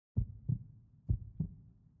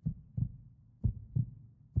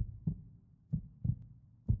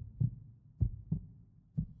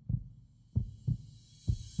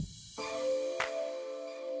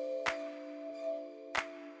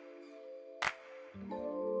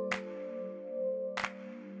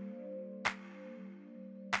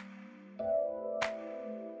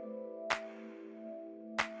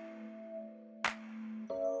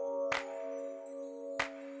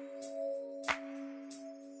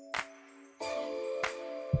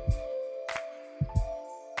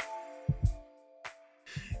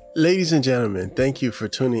Ladies and gentlemen, thank you for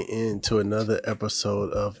tuning in to another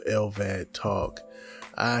episode of LVAD Talk.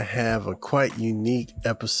 I have a quite unique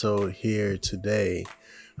episode here today.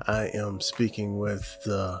 I am speaking with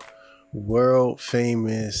the world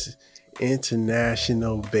famous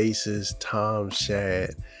international bassist Tom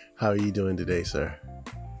Shad. How are you doing today, sir?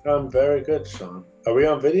 I'm very good, Sean. Are we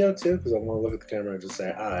on video too? Because I want to look at the camera and just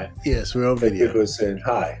say hi. Yes, we're on Like video. people are saying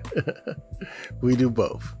hi. We do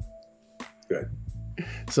both. Good.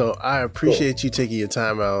 So I appreciate you taking your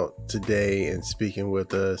time out today and speaking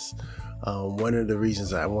with us. One of the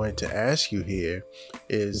reasons I wanted to ask you here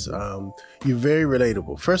is you're very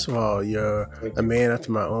relatable. First of all, you're a man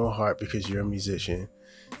after my own heart because you're a musician.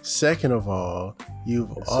 Second of all,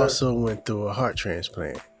 you've also went through a heart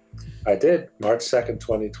transplant. I did, March 2nd,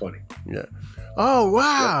 2020. Yeah. Oh,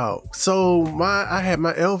 wow. Yep. So I had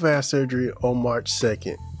my LVAD surgery on March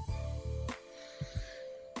 2nd.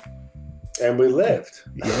 And we lived.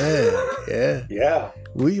 Yeah. Yeah.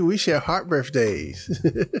 We share heart birthdays.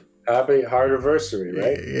 Happy heart anniversary,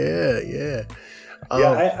 right? Yeah.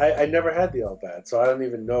 I never had the LVAD, so I don't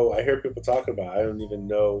even know. I hear people talking about it. I don't even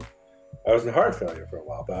know. I was in heart failure for a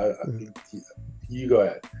while, but you go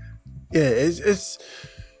ahead. Yeah,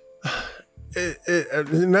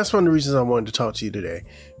 and that's one of the reasons I wanted to talk to you today,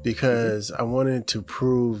 because I wanted to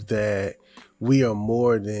prove that we are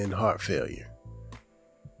more than heart failure.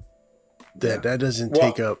 That doesn't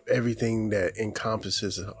take up everything that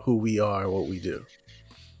encompasses who we are and what we do.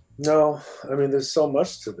 No, I mean, there's so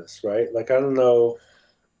much to this, right? Like, I don't know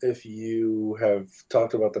if you have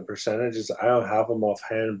talked about the percentages. I don't have them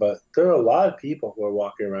offhand, but there are a lot of people who are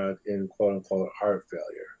walking around in quote unquote heart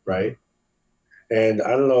failure, right? Mm-hmm. And I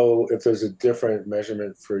don't know if there's a different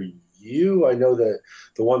measurement for you. I know that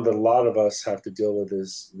the one that a lot of us have to deal with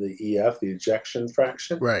is the EF, the ejection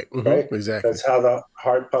fraction. Right. Mm-hmm. Right. Exactly. That's how the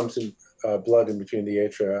heart pumps in blood in between the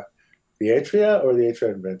atria or the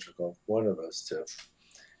atria and ventricle. One of those two.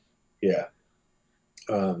 Yeah.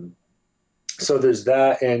 So there's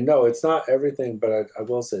that, and no, it's not everything, but I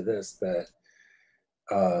will say this, that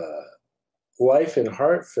life in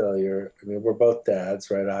heart failure, I mean, we're both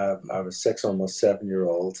dads, right? I have a 6, almost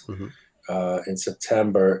 7-year-old in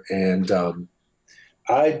September, and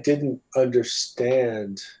I didn't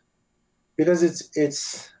understand, because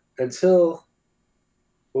it's until,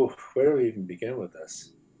 where do we even begin with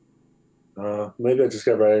this? Maybe I'll just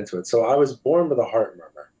get right into it. So I was born with a heart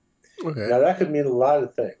murmur. Okay. Now that could mean a lot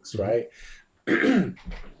of things, right?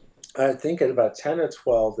 I think at about 10 or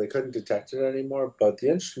 12, they couldn't detect it anymore, but the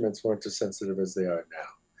instruments weren't as sensitive as they are now.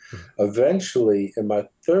 Eventually, in my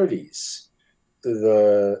 30s,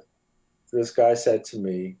 this guy said to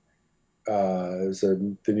me, it was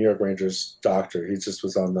the New York Rangers doctor, he just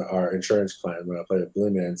was on our insurance plan when I played at Blue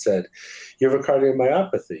Man, said, "You have a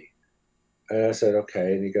cardiomyopathy." And I said,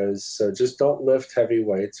 okay. And he goes, so just don't lift heavy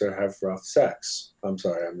weights or have rough sex. I'm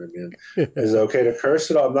sorry. I mean, is it okay to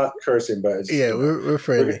curse at all? I'm not cursing, but it's, we're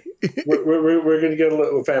friendly. We're going to get a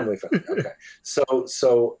little family. Okay. So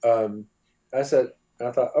I said, and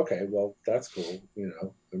I thought, okay, well, that's cool. I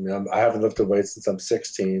mean, I haven't lifted weights since I'm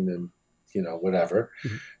 16 and, whatever.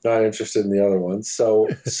 Not interested in the other ones. So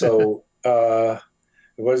what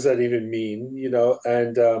does that even mean?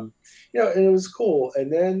 And it was cool.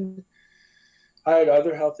 And then I had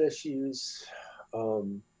other health issues,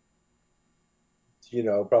 probably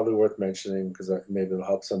worth mentioning because maybe it'll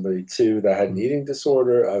help somebody too, that had an eating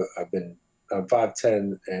disorder. I'm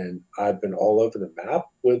 5'10", and I've been all over the map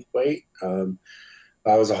with weight.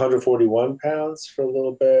 I was 141 pounds for a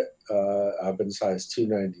little bit. I've been size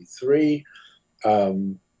 293.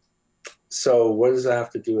 So what does that have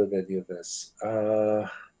to do with any of this?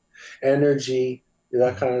 Energy,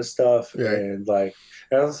 that kind of stuff. Right.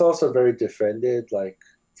 And it's also very defended. Like,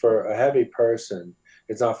 for a heavy person,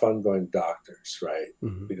 it's not fun going to doctors, right?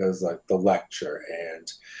 Because the lecture.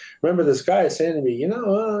 And remember, this guy is saying to me,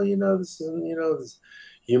 this is,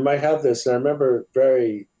 you might have this. And I remember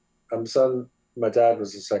my dad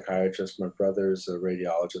was a psychiatrist, my brother's a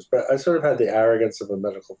radiologist, but I sort of had the arrogance of a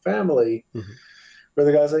medical family. Where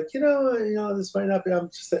the guy's like, this might not be. I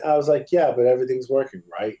was like, yeah, but everything's working,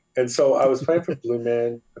 right? And so I was playing for Blue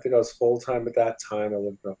Man. I think I was full time at that time. I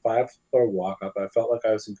lived in a 5-floor walk up. I felt like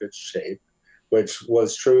I was in good shape, which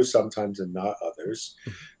was true sometimes and not others.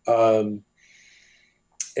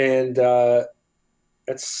 And at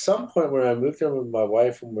some point when I moved in with my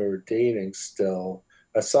wife and we were dating still,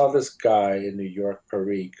 I saw this guy in New York,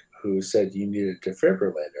 Perique, who said you need a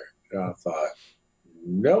defibrillator. And I thought,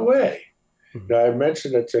 no way. Now, I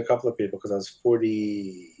mentioned it to a couple of people because I was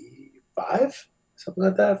 45, something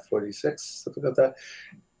like that, 46, something like that.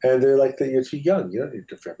 And they're like, you're too young. You don't need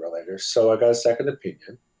a defibrillator. So I got a second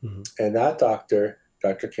opinion. And that doctor,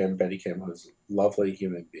 Dr. Kim, Betty Kim, who's a lovely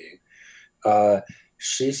human being,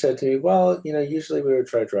 she said to me, well, usually we would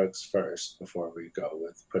try drugs first before we go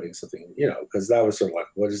with putting something, because that was sort of like,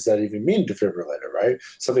 what does that even mean, defibrillator, right?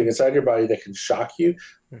 Something inside your body that can shock you.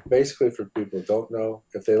 Basically, for people who don't know,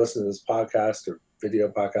 if they listen to this podcast or video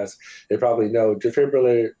podcast, they probably know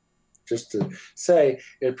defibrillator, just to say,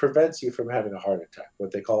 it prevents you from having a heart attack,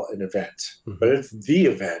 what they call an event. But it's the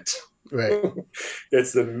event. Right.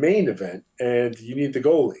 It's the main event, and you need the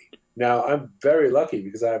goalie. Now, I'm very lucky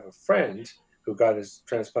because I have a friend who got his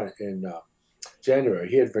transplant in January.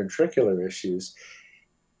 He had ventricular issues.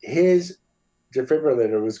 His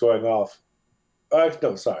defibrillator was going off.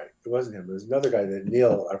 No, sorry. It wasn't him. It was another guy that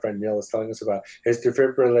Neil, our friend Neil, was telling us about. His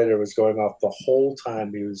defibrillator was going off the whole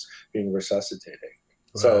time he was being resuscitating.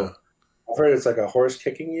 Wow. So I've heard it's like a horse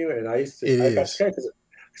kicking you, and I got scared because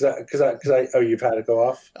you've had it go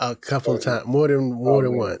off? A couple of times. More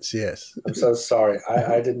than once, yes. I'm so sorry.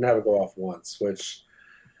 I didn't have it go off once, which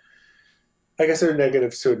I guess there are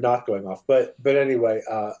negatives to it not going off. But anyway,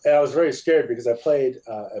 and I was very scared because I played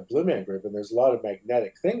a Blue Man Group, and there's a lot of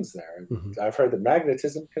magnetic things there. And I've heard that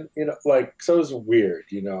magnetism can, so it's weird,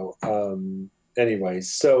 Anyway,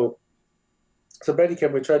 so Betty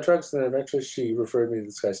Kim, we tried drugs, and then eventually she referred me to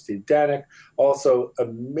this guy, Steve Danik, also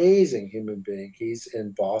amazing human being. He's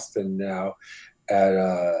in Boston now at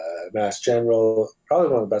Mass General, probably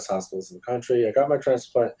one of the best hospitals in the country. I got my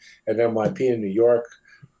transplant at NYP in New York,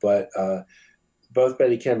 but both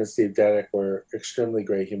Betty Kim and Steve Danik were extremely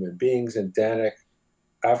great human beings. And Danik,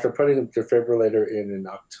 after putting the defibrillator in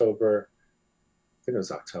October, I think it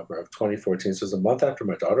was October of 2014, so it was a month after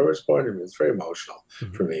my daughter was born, and it was very emotional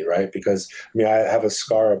for me, right? Because, I have a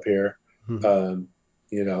scar up here, and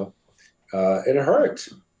it hurt.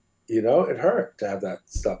 It hurt to have that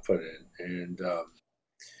stuff put in. And,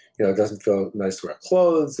 it doesn't feel nice to wear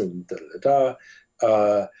clothes and da-da-da.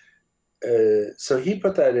 So he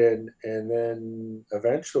put that in, and then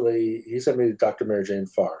eventually he sent me to Dr. Mary Jane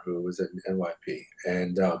Farr, who was at NYP.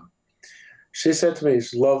 And she said to me,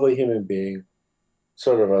 she's a lovely human being,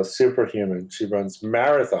 sort of a superhuman. She runs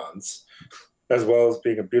marathons, as well as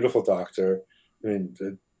being a beautiful doctor.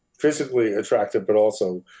 Physically attractive, but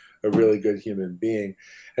also a really good human being.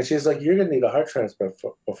 And she's like, you're going to need a heart transplant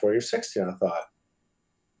before you're 60. And I thought,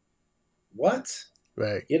 what?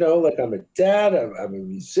 Right. I'm a dad, I'm a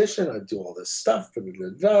musician, I do all this stuff, and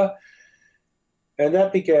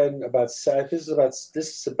that began this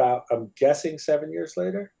is about, I'm guessing 7 years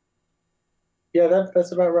later. Yeah,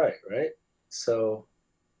 that's about right? So,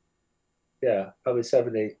 yeah, probably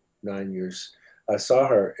 7, 8, 9 years. I saw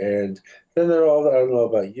her, and then there are all I don't know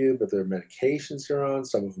about you, but there are medications you're on.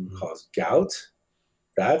 Some of them cause gout.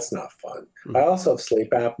 That's not fun. I also have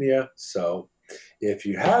sleep apnea, so if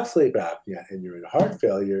you have sleep apnea and you're in heart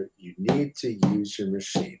failure, you need to use your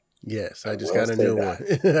machine. Yes, I just got a new one.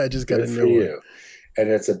 I just got a new one. And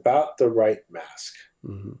it's about the right mask.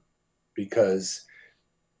 Because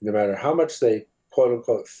no matter how much they quote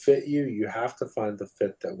unquote fit you, you have to find the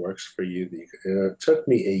fit that works for you. It took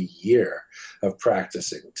me a year of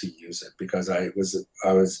practicing to use it because I was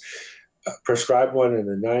prescribed one in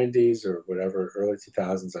the 90s or whatever, early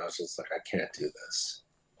 2000s. I was just like, I can't do this.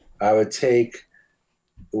 I would take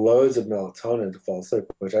loads of melatonin to fall asleep,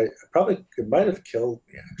 which it might have killed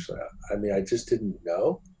me, actually. I just didn't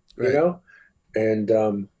know, and,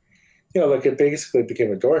 it basically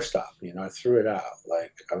became a doorstop. I threw it out.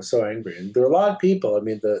 I was so angry. And there are a lot of people,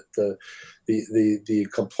 the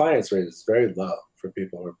compliance rate is very low for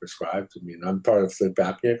people who are prescribed. I'm part of sleep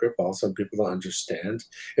apnea group also, people don't understand.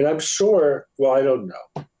 And I'm sure, well, I don't know.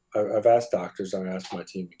 I've asked doctors, I'm going to ask my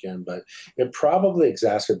team again, but it probably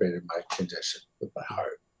exacerbated my condition with my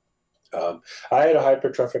heart. I had a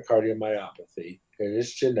hypertrophic cardiomyopathy. It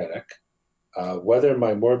is genetic. Whether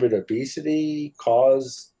my morbid obesity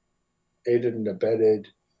aided and abetted,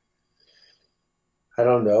 I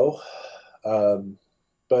don't know.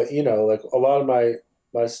 But, a lot of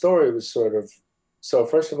my story was sort of, so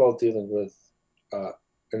first of all, dealing with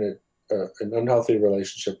an unhealthy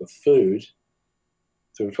relationship with food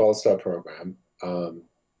through a 12-step program.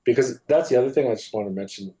 Because that's the other thing I just want to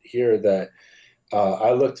mention here, that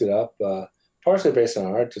I looked it up, partially based on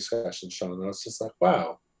our discussion, Sean. And I was just like,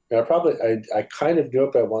 wow. And I kind of knew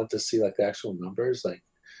it, but I wanted to see the actual numbers.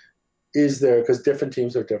 Is there, because different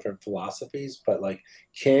teams have different philosophies, but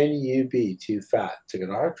can you be too fat to get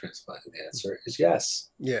a heart transplant? And the answer is yes.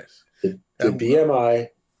 Yes. The BMI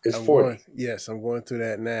is 40. I'm going through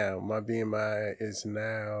that now. My BMI is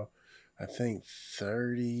now, I think,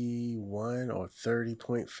 31 or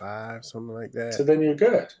 30.5, something like that. So then you're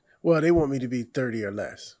good. Well, they want me to be 30 or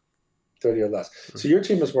less. 30 or less. So your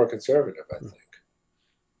team is more conservative, I think.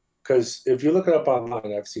 Because if you look it up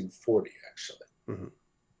online, I've seen 40 actually.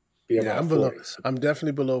 BMI Yeah, I'm 40. below. I'm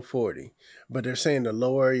definitely below 40, but they're saying the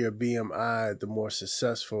lower your BMI, the more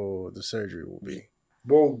successful the surgery will be.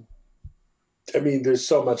 Well, I mean, there's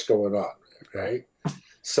so much going on, right?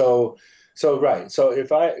 So right. So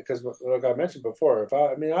because like I mentioned before,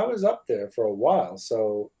 I mean, I was up there for a while.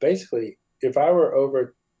 So basically, if I were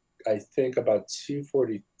over, I think about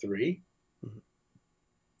 243,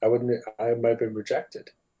 I might have been rejected.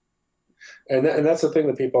 And that's the thing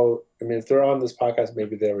that people, I mean, if they're on this podcast,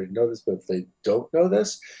 maybe they already know this, but if they don't know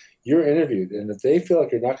this, you're interviewed. And if they feel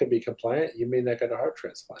like you're not going to be compliant, you may not get a heart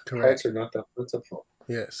transplant. Correct. Hearts are not that plentiful.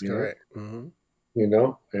 Yes, correct. You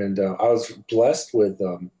know, and I was blessed with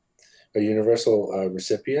a universal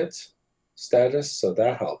recipient status, so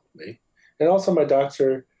that helped me. And also my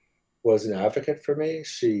doctor was an advocate for me.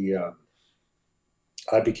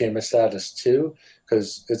 I became a status 2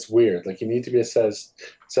 because it's weird. Like you need to be a status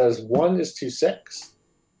 1 is too sick,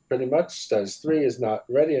 pretty much. Status 3 is not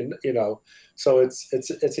ready, and you know, so it's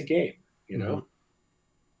a game. You know,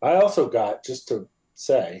 I also got, just to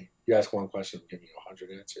say, you ask one question, I'm giving you 100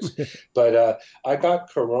 answers, but I got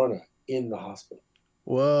corona in the hospital.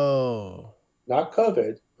 Whoa! Not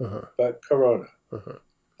COVID, but corona.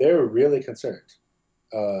 They were really concerned,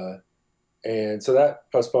 and so that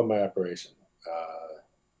postponed my operation.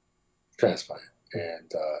 Transplant,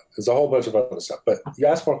 and there's a whole bunch of other stuff. But you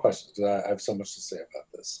ask more questions because I have so much to say about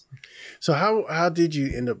this. So how did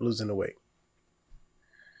you end up losing the weight?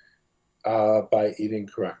 By eating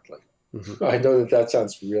correctly. I know that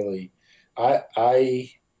sounds really.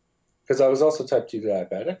 Because I was also type 2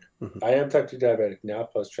 diabetic. I am type 2 diabetic now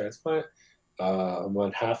post transplant. I'm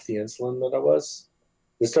on half the insulin that I was.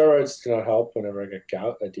 The steroids do not help whenever I get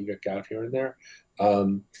gout. I do get gout here and there.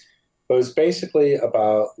 But it was basically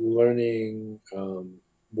about learning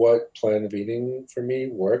what plan of eating for me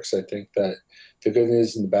works. I think that the good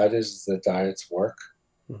news and the bad news is that diets work.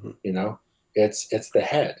 You know, it's the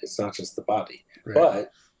head. It's not just the body. Right.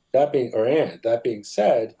 But that being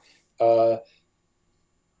said,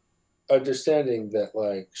 understanding that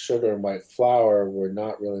like sugar and white flour were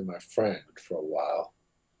not really my friend for a while,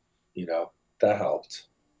 you know, that helped.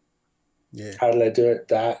 Yeah. How did I do it?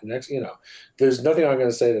 That next, you know, there's nothing I'm going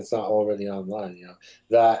to say that's not already online. You know,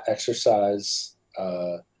 that exercise,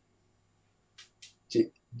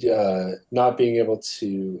 not being able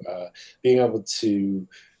to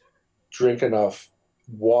drink enough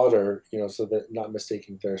water, you know, so that not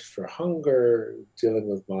mistaking thirst for hunger, dealing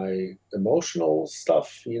with my emotional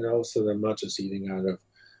stuff, you know, so that I'm not just eating out of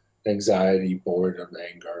anxiety, boredom,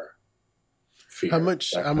 anger, fear.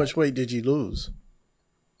 How much weight did you lose?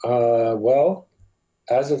 Well,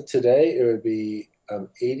 as of today, it would be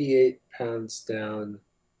 88 pounds down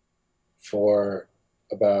for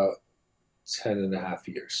about 10 and a half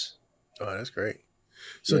years. Oh, that's great.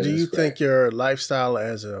 So do you think your lifestyle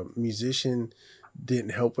as a musician didn't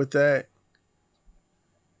help with that?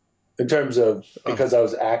 In terms of, because I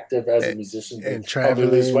was active as a musician and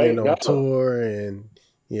traveling and on tour and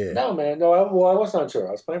No, man. No, I wasn't on tour.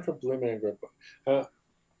 I was playing for Blue Man Group.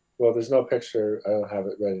 Well, there's no picture. I don't have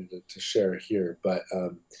it ready to share here, but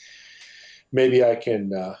maybe I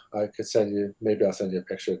can. I could send you. Maybe I'll send you a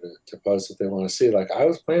picture to post if they want to see. Like I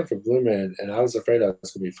was playing for Blue Man, and I was afraid I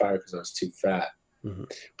was going to be fired because I was too fat.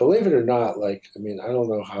 Believe it or not, like I mean, I don't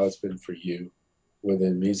know how it's been for you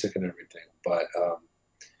within music and everything, but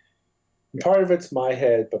part of it's my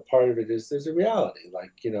head, but part of it is there's a reality.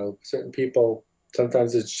 Like you know, certain people.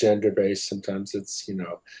 Sometimes it's gender-based. Sometimes it's, you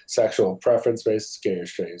know, sexual preference-based, gay or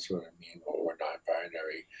straight is what I mean, or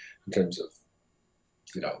non-binary in terms of,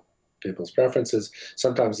 you know, people's preferences.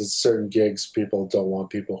 Sometimes it's certain gigs. People don't want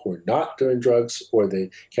people who are not doing drugs, or they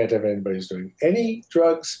can't have anybody who's doing any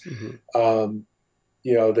drugs. You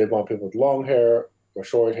know, they want people with long hair or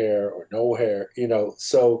short hair or no hair, you know.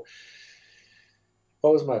 So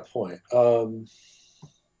what was my point?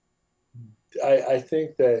 I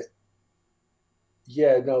think that,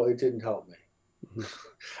 yeah, no, it didn't help me.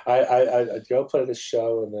 I'd go play the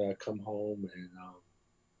show and then I'd come home and,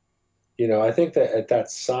 you know, I think that at that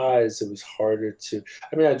size, it was harder to,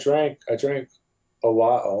 I mean, I drank a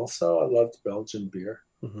lot also. I loved Belgian beer,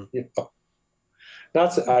 you know,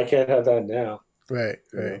 I can't have that now. Right.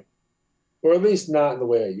 Know? Or at least not in the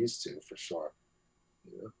way I used to, for sure.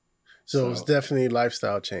 You know? So it was definitely a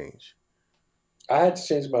lifestyle change. I had to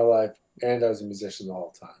change my life, and I was a musician the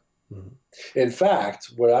whole time. In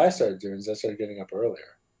fact, what I started doing is I started getting up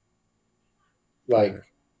earlier. Like,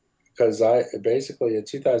 because I basically in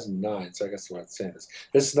 2009, so I guess what I'm saying is,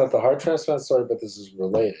 this is not the heart transplant story, but this is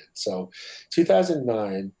related. So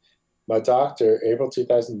 2009, my doctor, April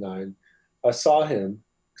 2009, I saw him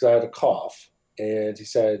because I had a cough, and he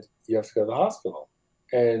said, "You have to go to the hospital."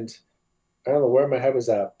 And I don't know where my head was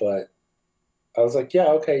at, but I was like, "Yeah,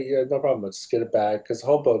 okay, yeah, no problem. Let's just get a bag." Because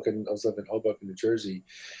Hoboken, I was living in Hoboken, New Jersey.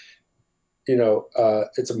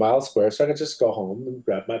 It's a mile square, so I could just go home and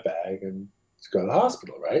grab my bag and go to the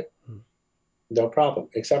hospital, right? No problem,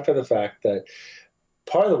 except for the fact that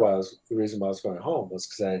part of the reason why I was going home was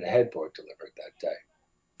because I had a headboard delivered that day.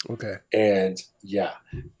 Okay. And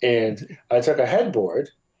I took a headboard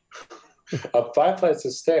up 5 flights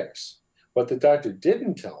of stairs. What the doctor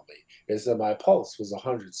didn't tell me is that my pulse was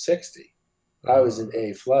 160. I was in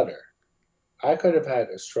a flutter. I could have had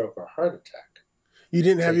a stroke or heart attack. You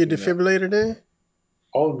didn't have your defibrillator then?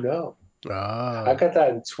 Oh, no. I got that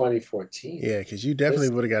in 2014. Yeah, because you definitely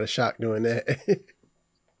would have got a shock doing that.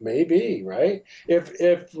 Maybe, right?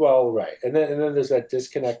 Right. And then there's that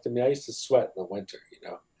disconnect. I mean, I used to sweat in the winter,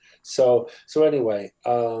 So anyway,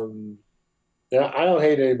 I don't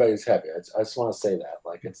hate anybody who's heavy. I just want to say that.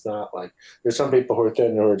 Like, it's not like there's some people who are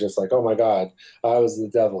thin who are just like, oh my God, I was the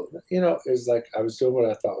devil. It was like I was doing what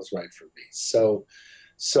I thought was right for me. So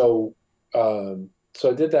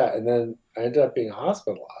I did that, and then I ended up being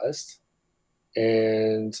hospitalized,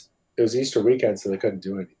 and it was Easter weekend, so they couldn't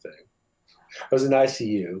do anything. I was in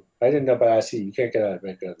ICU. I didn't know about ICU. You can't get out of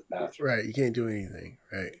bed, go to the bathroom. Right. You can't do anything.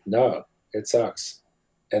 Right. No, it sucks.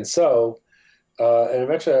 And so, and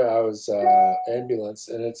eventually I was ambulance,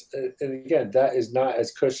 and again, that is not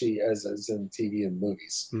as cushy as in TV and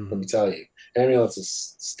movies. Let me tell you,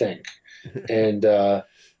 ambulances stink, and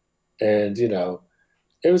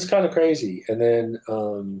it was kind of crazy. And then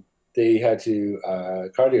they had to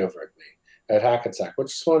cardiovert me at Hackensack,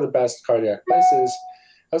 which is one of the best cardiac places.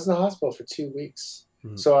 I was in the hospital for 2 weeks.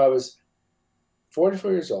 So I was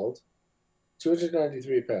 44 years old,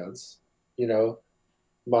 293 pounds. I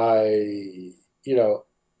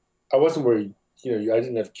wasn't worried. I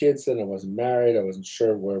didn't have kids then. I wasn't married. I wasn't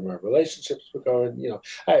sure where my relationships were going.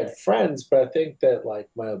 I had friends, but I think that like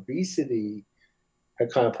my obesity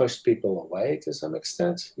had kind of pushed people away to some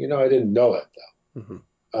extent. I didn't know it though.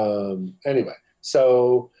 Anyway,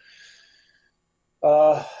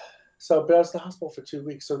 but I was in the hospital for 2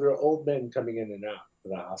 weeks. So there are old men coming in and out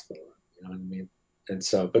of the hospital. You know what I mean? And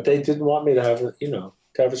so, but they didn't want me to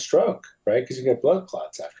have a stroke, right? Because you get blood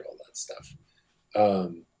clots after all that stuff. I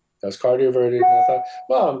was cardioverted, and I thought,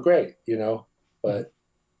 well, I'm great, But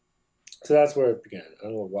so that's where it began. I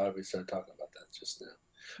don't know why we started talking about that just now.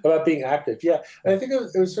 About being active, yeah. And I think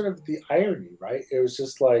it was sort of the irony, right? It was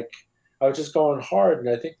just like I was just going hard, and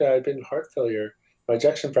I think that I'd been in heart failure. My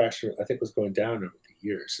ejection fraction, I think, was going down over the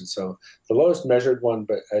years. And so the lowest measured one,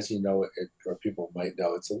 but as you know, or people might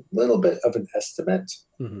know, it's a little bit of an estimate.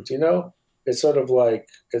 Do you know? It's sort of like,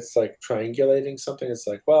 it's like triangulating something. It's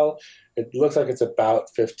like, well, it looks like it's about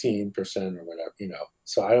 15% or whatever,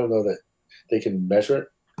 So I don't know that they can measure it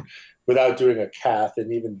without doing a cath.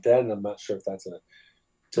 And even then, I'm not sure if that's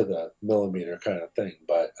to the millimeter kind of thing.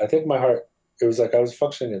 But I think my heart, it was like I was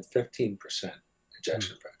functioning at 15%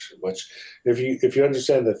 ejection fraction, which if you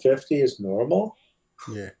understand that 50 is normal,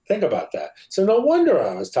 think about that. So no wonder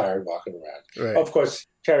I was tired walking around. Right. Of course,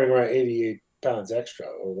 carrying around 88 pounds extra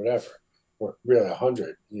or whatever, or really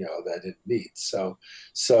 100, that I didn't need. So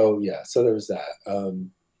there was that.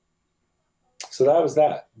 So that was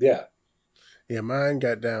that. Yeah. Yeah, mine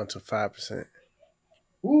got down to 5%.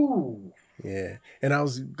 Ooh. Yeah. And I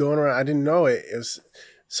was going around, I didn't know it.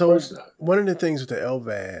 So one of the things with the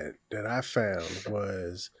LVAD that I found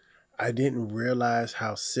was I didn't realize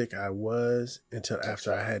how sick I was until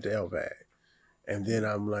after I had the LVAD. And then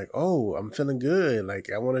I'm like, oh, I'm feeling good. Like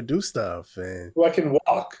I want to do stuff. And I can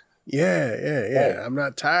walk. Yeah. Right. I'm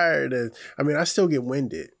not tired. I still get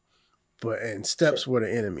winded, and steps were the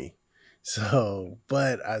enemy. So,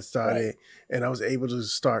 but I started and I was able to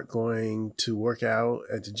start going to work out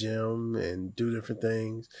at the gym and do different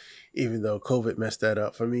things, even though COVID messed that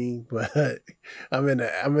up for me. But I'm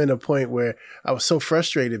in a point where I was so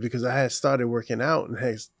frustrated because I had started working out and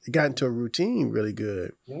had gotten to a routine really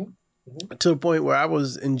good. To the point where I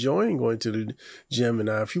was enjoying going to the gym. And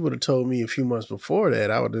if you would have told me a few months before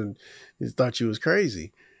that, I would have thought you was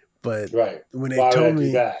crazy. But when they told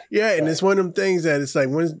me, and it's one of them things that it's like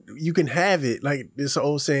when you can have it, like this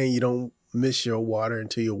old saying, you don't miss your water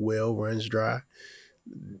until your well runs dry.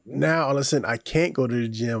 Now all of a sudden I can't go to the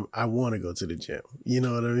gym. I want to go to the gym. You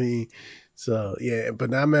know what I mean? So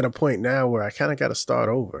but now I'm at a point now where I kind of got to start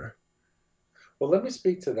over. Well, let me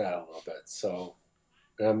speak to that a little bit. So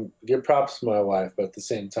give props to my wife, but at the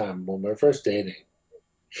same time, when we were first dating,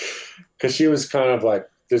 because she was kind of like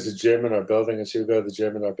there's a gym in our building, and she would go to the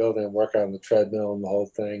gym in our building and work out on the treadmill and the whole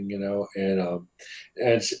thing, you know. And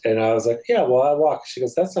I was like, yeah, well, I walk. She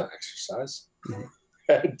goes, that's not exercise. Mhm.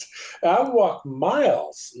 And I walk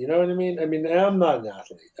miles. You know what I mean? I mean, I'm not an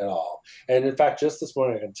athlete at all. And in fact, just this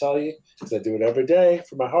morning, I can tell you, because I do it every day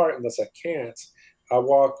for my heart, unless I can't, I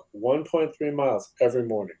walk 1.3 miles every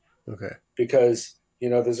morning. Okay. Because, you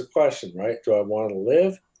know, there's a question, right? Do I want to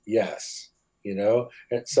live? Yes. You know,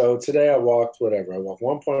 and so today I walked whatever. I walked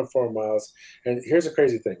 1.4 miles. And here's a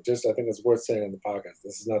crazy thing. Just I think it's worth saying on the podcast.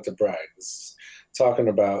 This is not to brag. This is talking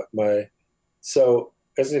about so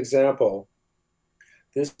as an example,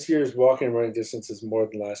 this year's walking and running distance is more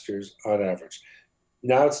than last year's on average.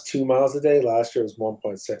 Now it's 2 miles a day. Last year was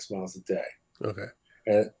 1.6 miles a day. Okay.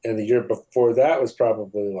 And the year before that was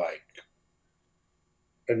probably like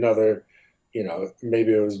another, you know,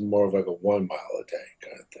 maybe it was more of like a 1 mile a day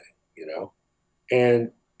kind of thing, you know?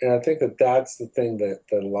 And I think that that's the thing that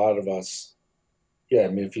a lot of us, yeah, I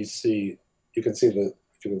mean, if you see, you can see you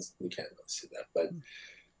can't really see that, but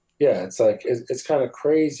yeah, it's like, it's kind of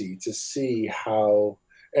crazy to see how,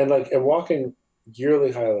 and walking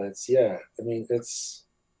yearly highlights, yeah, I mean, I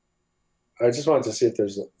just wanted to see if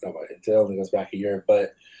it only goes back a year,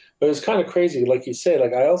 but it was kind of crazy. Like you say,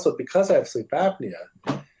 like I also, because I have sleep apnea,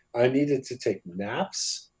 I needed to take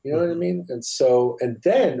naps, you know what I mean? And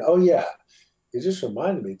then, oh yeah, it just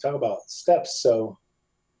reminded me, talk about steps. So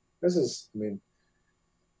this is, I mean,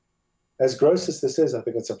 as gross as this is, I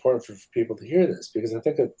think it's important for people to hear this, because I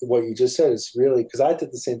think that what you just said is really, because I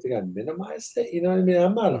did the same thing. I minimized it. You know what I mean?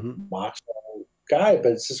 I'm not a macho guy,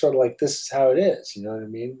 but it's just sort of like, this is how it is. You know what I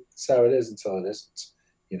mean? It's how it is until it isn't,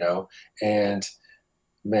 you know? And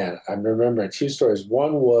man, I remember 2 stories.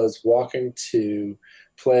 One was walking to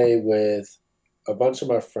play with a bunch of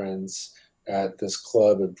my friends at this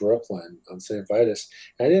club in Brooklyn on St. Vitus.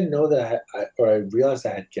 And I didn't know that I realized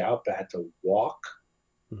I had gout, but I had to walk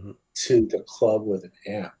to the club with an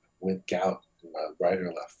amp with gout in my right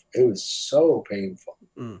or left. It was so painful.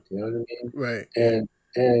 You know what I mean? Right.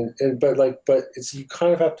 But it's, you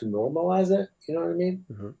kind of have to normalize it. You know what I mean?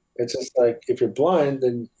 It's just like, if you're blind,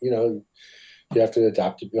 then, you know, you have to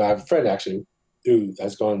adapt. I have a friend actually who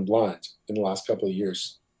has gone blind in the last couple of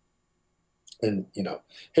years. And, you know,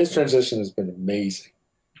 his transition has been amazing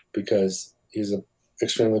because he's an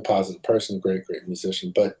extremely positive person, great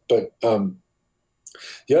musician. But the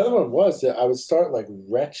other one was that I would start like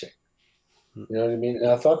retching. You know what I mean?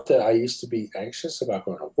 And I thought that I used to be anxious about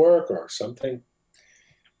going to work or something.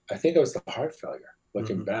 I think it was the heart failure,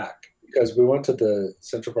 looking back, because we went to the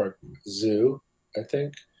Central Park Zoo, I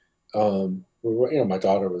think. We were, you know, my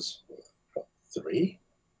daughter was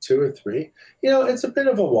 2 or 3. You know, it's a bit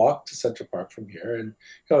of a walk to Central Park from here, and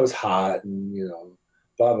you know, it was hot, and you know,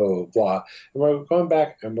 blah blah blah blah. And we're going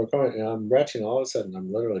back, and and I'm retching. All of a sudden,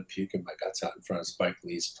 I'm literally puking my guts out in front of Spike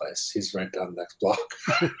Lee's place. He's right down the next block.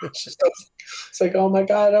 It's like, oh my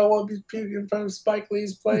god, I don't want to be puking in front of Spike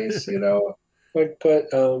Lee's place, you know.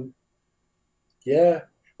 Yeah,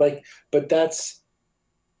 but that's,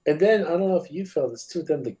 and then I don't know if you feel this too.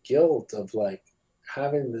 Then the guilt of like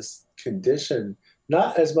having this condition,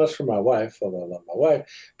 not as much for my wife, although I love my wife,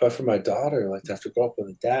 but for my daughter, like to have to grow up with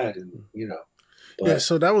a dad, and you know. Yeah,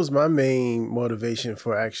 so that was my main motivation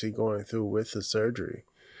for actually going through with the surgery.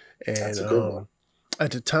 And that's a good one.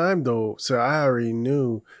 At the time, though, so I already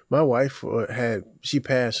knew my wife she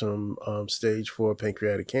passed from stage 4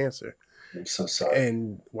 pancreatic cancer. I'm so sorry.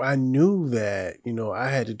 And I knew that, you know, I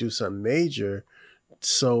had to do something major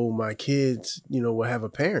so my kids, you know, will have a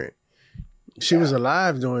parent. She was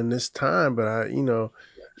alive during this time, but you know,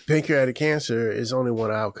 pancreatic cancer is only one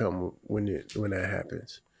outcome when that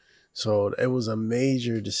happens. So it was a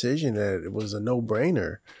major decision that it was a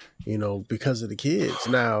no-brainer, you know, because of the kids.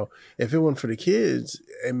 Now, if it weren't for the kids,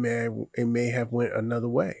 it may have went another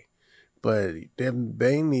way. But they've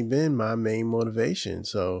mainly been my main motivation.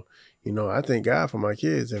 So, you know, I thank God for my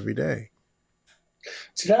kids every day.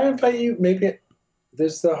 Did I invite you? Maybe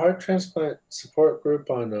there's the heart transplant support group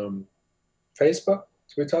on Facebook.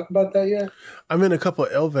 Did we talk about that yet? I'm in a couple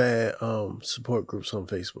of LVAD support groups on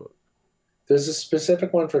Facebook. There's a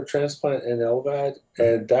specific one for transplant and LVAD,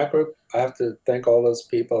 and that group, I have to thank all those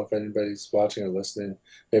people. If anybody's watching or listening,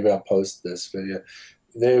 maybe I'll post this video.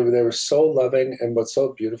 They were so loving, and what's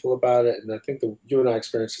so beautiful about it, and I think that you and I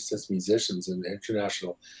experienced this as musicians in the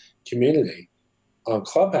international community on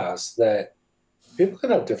Clubhouse, that people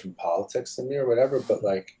can have different politics than me or whatever, but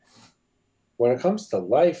like when it comes to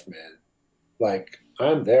life, man, like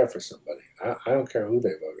I'm there for somebody. I don't care who they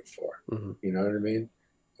voted for. You know what I mean?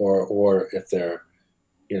 Or if they're,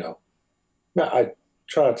 you know, I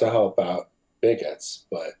try to help out bigots,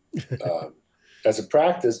 but as a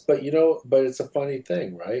practice. But but it's a funny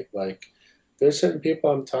thing, right? Like there's certain people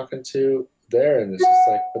I'm talking to there, and it's just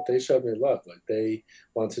like, but they showed me love. Like they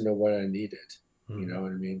want to know what I needed. You know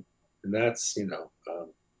what I mean? And that's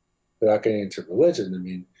without getting into religion. I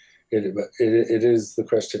mean, it is the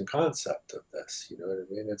Christian concept of this. You know what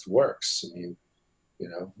I mean? It works. I mean, you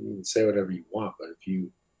can say whatever you want, but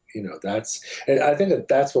if that's, and I think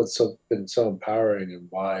that's what's been so empowering, and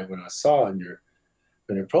why when I saw on your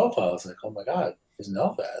profile, I was like, oh my God, there's an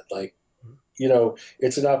LVAD. Like,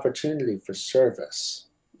 it's an opportunity for service.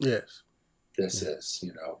 Yes. This is,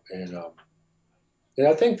 and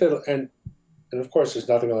I think that, and of course, there's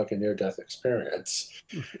nothing like a near-death experience,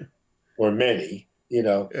 or many,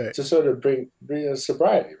 Right. to sort of bring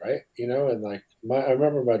sobriety, right? And like I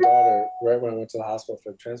remember my daughter, right when I went to the hospital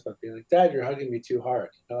for the transplant, being like, "Dad, you're hugging me too hard."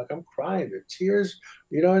 Like I'm crying, there are tears.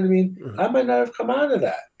 You know what I mean? I might not have come out of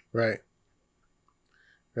that. Right.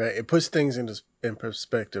 Right. It puts things in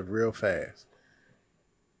perspective real fast.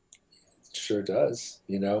 It sure does,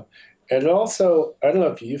 And also, I don't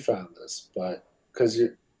know if you found this, but because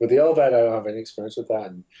with the LVAD, I don't have any experience with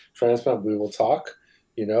that, and transplant, we will talk,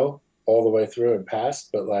 all the way through and past.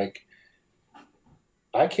 But like,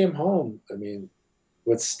 I came home, I mean,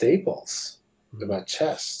 with staples in my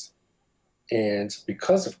chest, and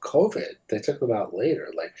because of COVID, they took them out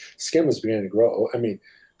later. Like, skin was beginning to grow. I mean,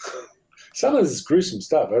 some of this is gruesome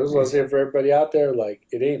stuff. I just want to say for everybody out there, like,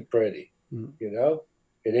 it ain't pretty,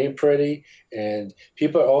 It ain't pretty, and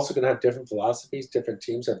people are also going to have different philosophies. Different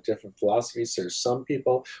teams have different philosophies. There's some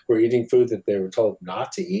people who are eating food that they were told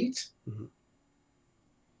not to eat.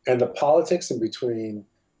 And the politics in between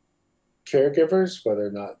caregivers, whether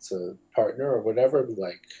or not it's a partner or whatever,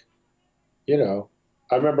 like,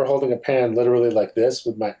 I remember holding a pan literally like this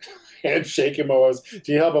with my hand shaking my voice.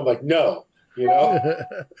 Do you help? I'm like, no,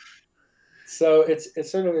 So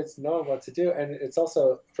it's sort of, it's knowing what to do. And it's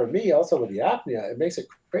also, for me, also with the apnea, it makes it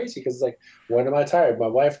crazy because it's like, when am I tired? My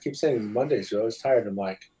wife keeps saying, Mondays, you're always tired. I'm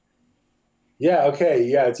like, yeah, okay,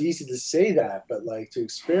 yeah, it's easy to say that, but like to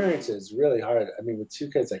experience it is really hard. I mean, with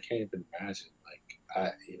 2 kids, I can't even imagine.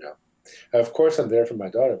 Like, of course I'm there for my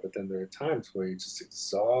daughter, but then there are times where you're just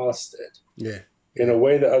exhausted. Yeah. In a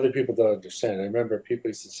way that other people don't understand. I remember people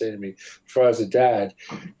used to say to me, before I was a dad,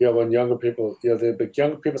 when younger people,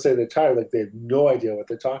 young people say they're tired, like they have no idea what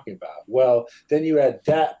they're talking about. Well, then you add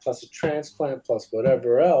that plus a transplant plus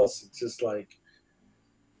whatever else. It's just like,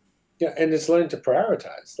 and it's learning to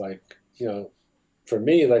prioritize. Like, for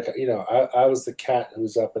me, like, I was the cat who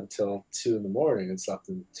was up until 2 in the morning and slept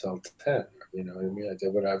until 10. You know what I mean? I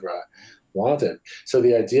did whatever I wanted. So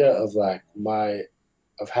the idea of like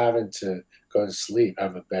of having to go to sleep,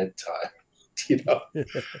 have a bedtime,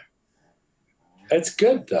 it's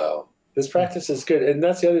good though. This practice is good. And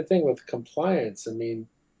that's the other thing with compliance. I mean,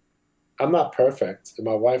 I'm not perfect. And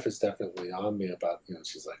my wife is definitely on me about,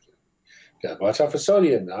 she's like, you gotta watch out for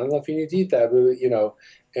sodium. I don't know if you need to eat that,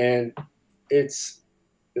 and it's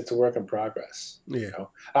a work in progress. Yeah.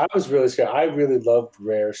 I was really scared. I really loved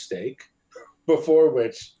rare steak before,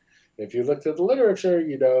 which if you looked at the literature,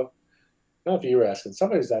 I don't know if you were asking,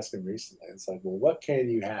 somebody was asking recently. It's like, well, what can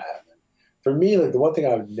you have? And for me, like the one thing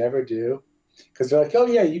I would never do, because they're like, oh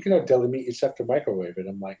yeah, you can have deli meat except to microwave it.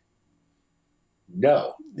 I'm like,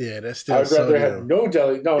 no. Yeah, that's still I'd rather sodium. have no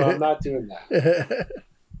deli. No, I'm not doing that.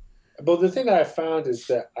 But the thing that I found is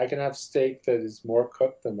that I can have steak that is more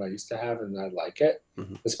cooked than I used to have, and I like it.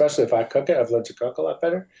 Especially if I cook it. I've learned to cook a lot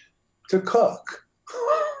better. To cook.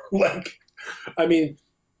 Like, I mean,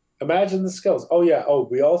 imagine the skills. Oh yeah. Oh,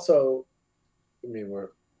 we also, we're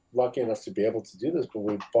lucky enough to be able to do this, but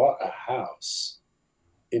we bought a house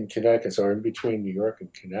in Connecticut, so in between New York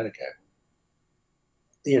and Connecticut.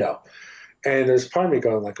 And there's part of me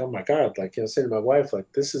going like, oh my God, like, saying to my wife,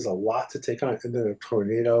 like, this is a lot to take on. And then a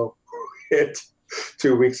tornado hit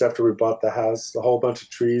 2 weeks after we bought the house. A whole bunch of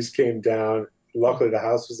trees came down. Luckily, the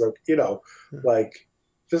house was like,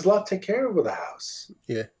 there's a lot to take care of with a house.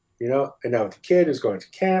 Yeah. And now with the kid who's going to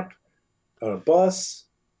camp on a bus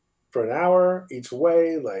for an hour each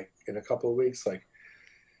way, like in a couple of weeks, like,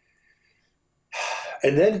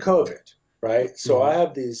 and then COVID, right? So I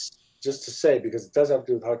have these, just to say, because it does have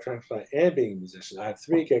to do with heart transplant and being a musician, I have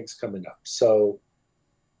 3 gigs coming up. So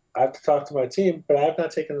I have to talk to my team, but I have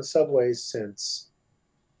not taken the subway since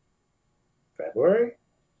February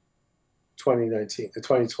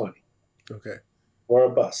 2020. Okay. Or a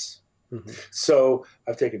bus. So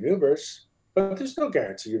I've taken Ubers, but there's no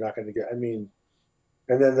guarantee you're not going to get, and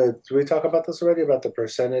then did we talk about this already, about the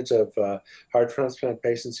percentage of heart transplant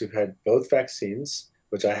patients who've had both vaccines,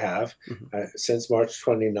 which I have, since March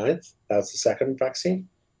 29th. That was the second vaccine.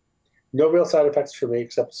 No real side effects for me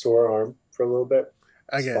except sore arm for a little bit.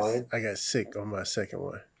 I It's got fine. I got sick on my second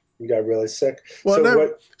one. You got really sick. Well, So no,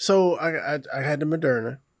 what? so I had the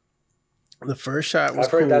Moderna. The first shot was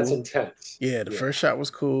I've heard that's cool. intense. Yeah, the first shot was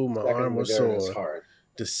cool. My arm Second was Moderna is sore. hard.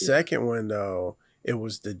 The second one though, it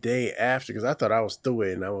was the day after because I thought I was through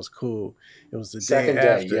it and I was cool. It was the day Second day,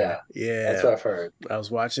 after. Yeah, that's what I've heard. I was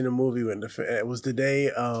watching a movie when it was the day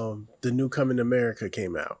the new Coming to America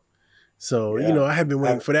came out. So, Yeah. I had been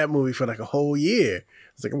waiting for that movie for like a whole year.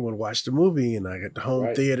 I was like, I'm going to watch the movie. And I got the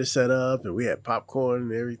home theater set up and we had popcorn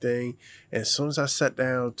and everything. And as soon as I sat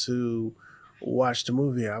down to watch the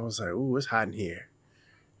movie, I was like, ooh, it's hot in here.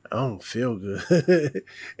 I don't feel good.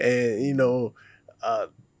 And,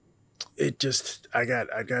 it just, I got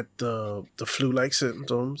the flu-like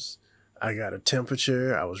symptoms. I got a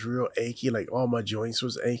temperature. I was real achy. Like all my joints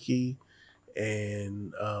was achy.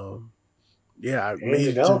 And, yeah, I made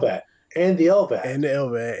it to... And the LVAD. And the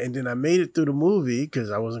LVAD. And then I made it through the movie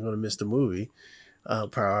because I wasn't going to miss the movie.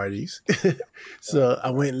 Priorities. So I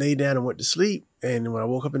went and laid down and went to sleep. And when I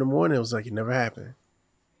woke up in the morning, it was like it never happened.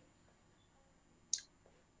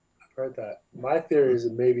 I've heard that. My theory is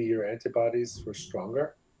that maybe your antibodies were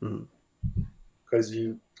stronger because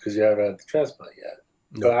you haven't had the transplant yet.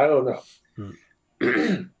 No. But I don't know.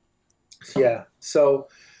 Yeah. So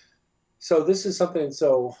this is something.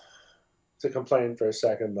 So to complain for a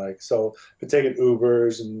second, like, so been taking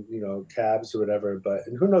Ubers and cabs or whatever,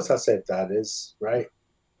 and who knows how safe that is, right?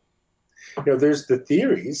 There's the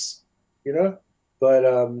theories,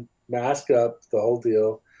 but mask up, the whole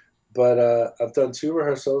deal. But I've done 2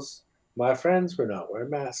 rehearsals. My friends were not wearing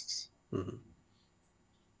masks.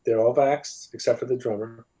 They're all vaxxed except for the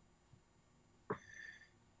drummer,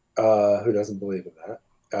 who doesn't believe in that.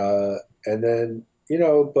 And then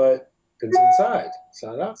but it's inside, it's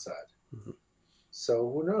not outside.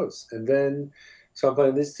 So who knows? And then, so I'm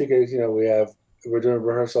playing these 2 gigs. We're doing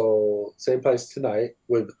rehearsal, same place tonight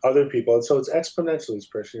with other people. And so it's exponentially each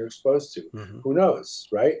person you're exposed to. Who knows,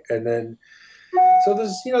 right? And then, so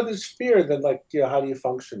there's fear that, like, how do you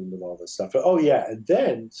function with all this stuff? Oh yeah, and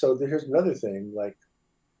then, so here's another thing, like,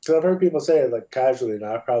 so I've heard people say it like casually, and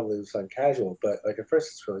I probably was like casual, but like at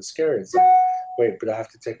first it's really scary. It's like, wait, but I have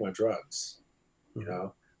to take my drugs,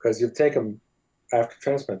 because you take them after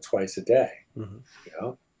transplant twice a day.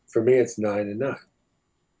 For me it's 9 and 9,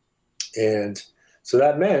 and so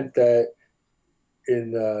that meant that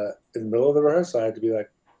in the middle of the rehearsal I had to be like,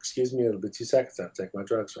 excuse me, it'll be 2 seconds, I have to take my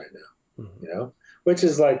drugs right now. Which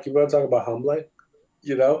is like, you want to talk about humbling,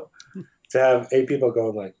 to have 8 people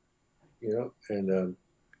going like, and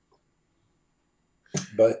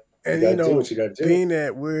but you gotta do what you gotta do. Being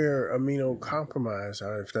that we're immunocompromised,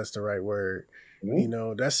 if that's the right word,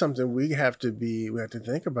 that's something we have to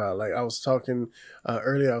think about. Like I was talking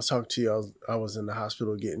earlier, I was talking to you, I was in the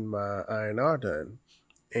hospital getting my INR done.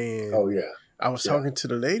 And I was talking to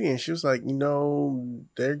the lady and she was like,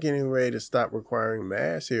 they're getting ready to stop requiring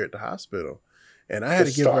masks here at the hospital. And I had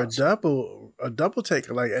to give her a double take,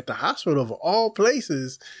 like at the hospital of all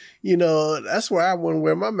places, that's where I want to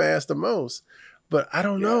wear my mask the most. But I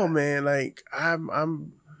don't know, man. Like I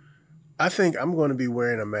think I'm going to be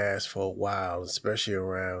wearing a mask for a while, especially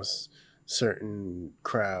around certain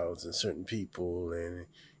crowds and certain people. And,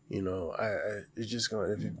 it's just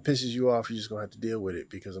going, if it pisses you off, you're just going to have to deal with it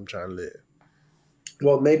because I'm trying to live.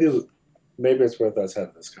 Well, maybe it's worth us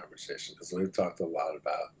having this conversation because we've talked a lot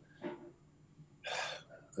about,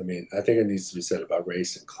 I mean, I think it needs to be said about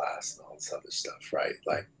race and class and all this other stuff, right?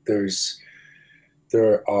 Like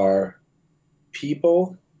there are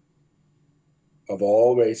people of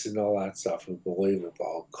all races and all that stuff who believe that the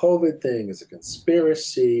whole COVID thing is a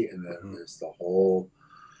conspiracy, and then there's the whole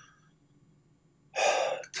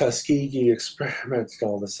Tuskegee experiments and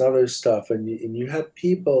all this other stuff, and you have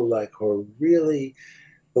people like who are really,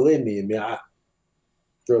 believe me, I mean,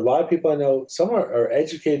 there are a lot of people I know, some are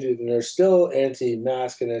educated and are still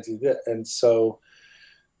anti-mask and anti-this, and so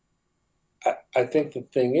I think the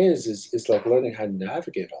thing is like learning how to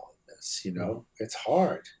navigate all of this, It's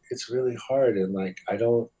hard. It's really hard. And like, and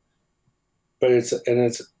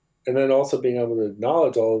then also being able to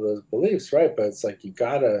acknowledge all of those beliefs, right? But it's like,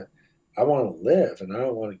 I want to live and I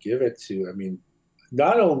don't want to give it to, I mean,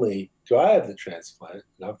 not only do I have the transplant,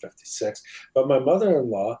 and I'm 56, but my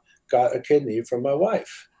mother-in-law got a kidney from my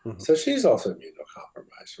wife. So she's also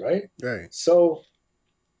immunocompromised, right? Right. So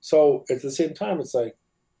at the same time, it's like,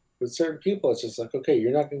 with certain people, it's just like, okay,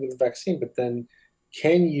 you're not going to get the vaccine, but then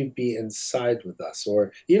can you be inside with us?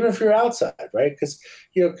 Or even if you're outside, right? Because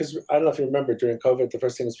I don't know if you remember during COVID, the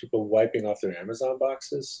first thing was people wiping off their Amazon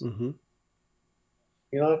boxes.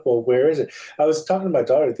 Like, well, where is it? I was talking to my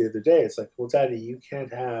daughter the other day. It's like, well, Daddy, you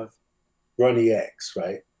can't have runny eggs,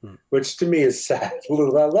 right? which to me is sad. I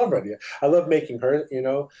love runny. I love making her,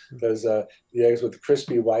 those the eggs with the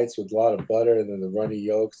crispy whites with a lot of butter and then the runny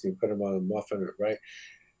yolks, and you put them on a muffin, right?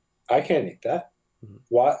 I can't eat that.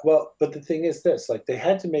 Why? Well, but the thing is this, like they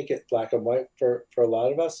had to make it black and white for a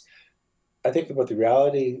lot of us. I think that what the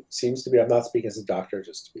reality seems to be, I'm not speaking as a doctor,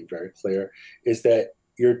 just to be very clear, is that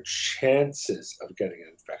your chances of getting an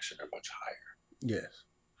infection are much higher. Yes.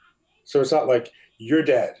 So it's not like you're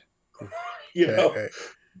dead, Right.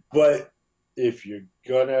 But if you're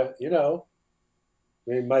gonna, I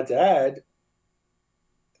mean, my dad,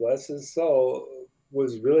 bless his soul,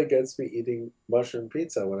 was really against me eating mushroom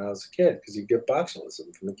pizza when I was a kid because you get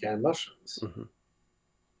botulism from the canned mushrooms.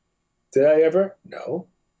 Did I ever? No,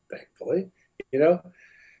 thankfully,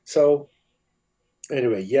 So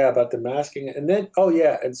anyway, yeah, about the masking, and then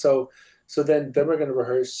and so then we're going to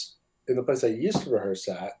rehearse in the place I used to rehearse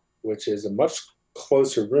at, which is a much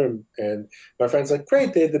closer room. And my friend's like,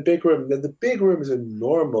 great, they have the big room. Then the big room is a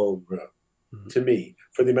normal room to me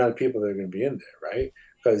for the amount of people that are going to be in there, right?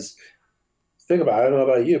 Because think about it, I don't know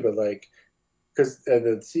about you, but like, because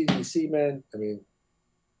the CDC, man, I mean,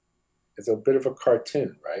 it's a bit of a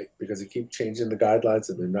cartoon, right? Because they keep changing the guidelines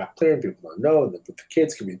and they're not clear and people don't know. And the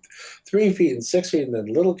kids can be 3 feet and 6 feet, and then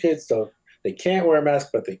little kids they can't wear a mask,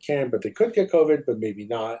 but they can, but they could get COVID, but maybe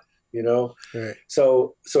not, Right.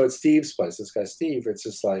 So at Steve's place, this guy Steve, it's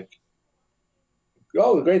just like,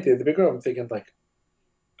 oh, great, the big room. I'm thinking like,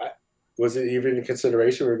 was it even in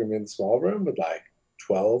consideration we were going to be in the small room with like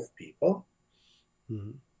 12 people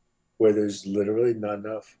where there's literally not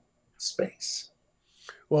enough space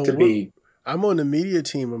to be. I'm on the media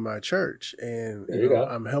team of my church, and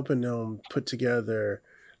I'm helping them put together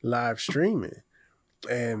live streaming,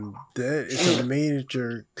 and that is a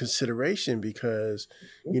major consideration because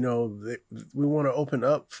we want to open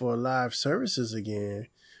up for live services again,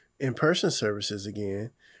 in-person services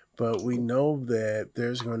again, but we know that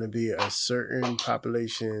there's going to be a certain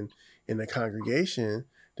population in the congregation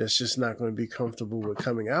that's just not going to be comfortable with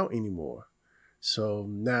coming out anymore. So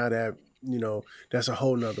now that that's a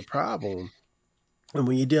whole nother problem. And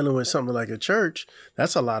when you're dealing with something like a church,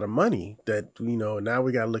 that's a lot of money that, now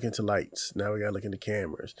we got to look into lights. Now we got to look into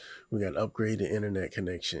cameras. We got to upgrade the internet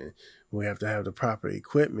connection. We have to have the proper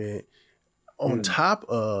equipment on top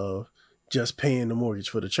of just paying the mortgage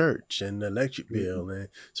for the church and the electric bill. And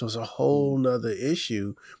so it's a whole nother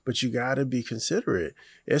issue, but you got to be considerate.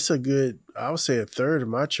 It's I would say a third of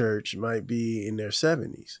my church might be in their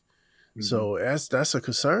 70s. So that's a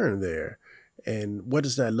concern there. And what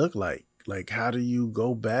does that look like? Like, how do you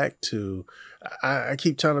go back to, I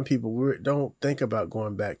keep telling people, don't think about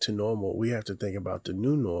going back to normal. We have to think about the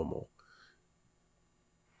new normal.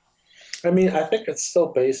 I mean, I think it's still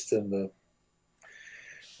based in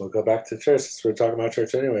we'll go back to church since we're talking about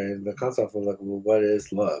church anyway. The concept of like, well, what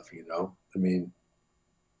is love? I mean,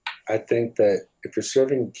 I think that if you're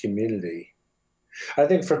serving community, I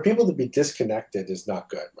think for people to be disconnected is not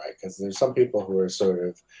good, right? Because there's some people who are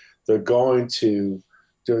they're going to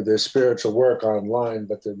do their spiritual work online,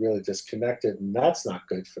 but they're really disconnected, and that's not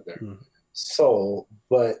good for their soul.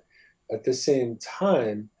 But at the same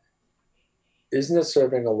time, isn't it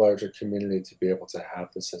serving a larger community to be able to have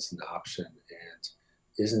this as an option? And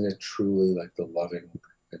isn't it truly like the loving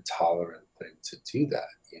and tolerant thing to do that?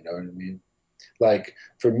 You know what I mean? Like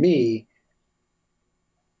for me,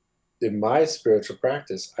 in my spiritual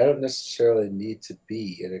practice, I don't necessarily need to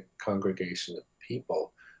be in a congregation of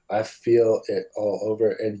people. I feel it all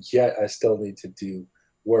over, and yet I still need to do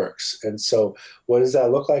works. And so what does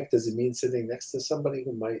that look like? Does it mean sitting next to somebody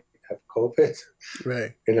who might have COVID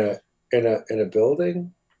right. in a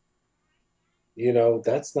building?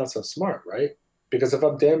 That's not so smart, right? Because if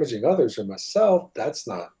I'm damaging others or myself, that's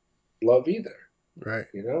not love either. Right.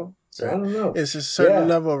 So right. I don't know. It's a certain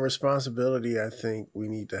level of responsibility I think we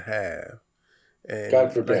need to have. And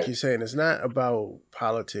God forbid. Like you're saying, it's not about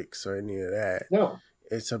politics or any of that. No.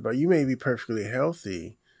 It's about, you may be perfectly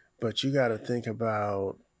healthy, but you got to think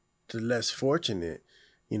about the less fortunate.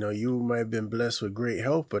 You might have been blessed with great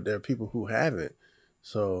health, but there are people who haven't.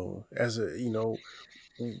 So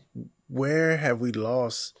where have we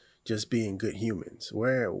lost just being good humans?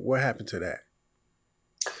 What happened to that?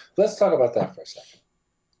 Let's talk about that for a second.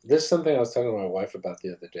 This is something I was talking to my wife about the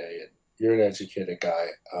other day, and you're an educated guy.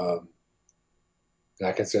 And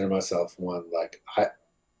I consider myself one. Like,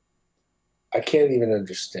 I can't even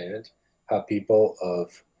understand how people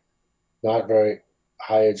of not very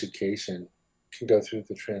high education can go through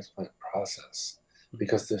the transplant process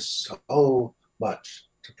because there's so much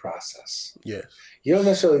to process. Yes. You don't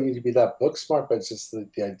necessarily need to be that book smart, but it's just the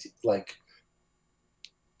idea, like,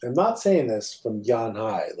 I'm not saying this from yon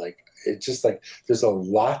high. Like, it's just like there's a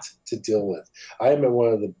lot to deal with. I have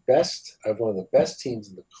one of the best teams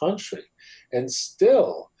in the country, and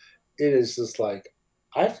still it is just like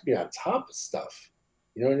I have to be on top of stuff.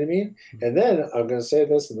 You know what I mean? And then I'm going to say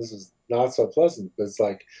this, and this is not so pleasant, but it's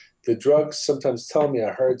like the drugs sometimes tell me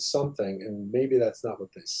I heard something, and maybe that's not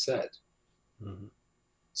what they said. Mm-hmm.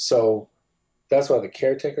 So that's why the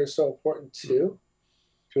caretaker is so important too.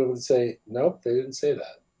 People would say, nope, they didn't say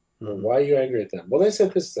that. Mm-hmm. Well, why are you angry at them? Well, they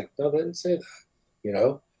said this. It's like, no, they didn't say that. You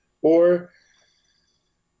know? Or,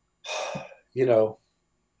 you know,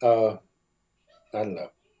 I don't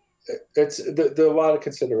know. It's there are a lot of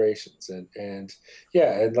considerations, and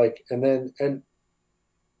we're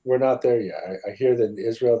not there yet. I hear that in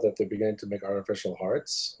Israel that they're beginning to make artificial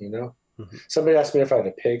hearts. You know, mm-hmm. Somebody asked me if I had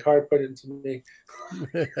a pig heart put into me.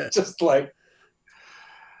 Just like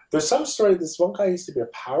there's some story. This one guy used to be a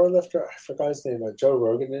power lifter. I forgot his name. Joe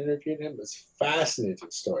Rogan interviewed him. It was a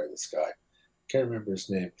fascinating story. This guy, I can't remember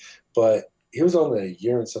his name, but he was only a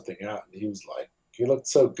year and something out, and he was like, he looked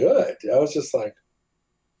so good. I was just like.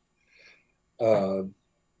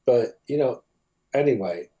 But you know,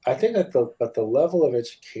 anyway, I think at the level of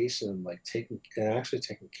education, like actually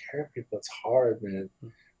taking care of people, it's hard, man.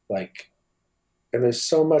 Like, and there's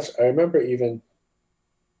so much. I remember even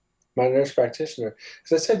my nurse practitioner,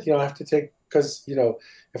 because I said, you know, I have to take, because you know,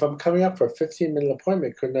 if I'm coming up for a 15-minute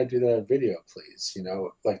appointment, couldn't I do that on video, please? You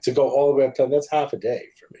know, like to go all the way uptown, that's half a day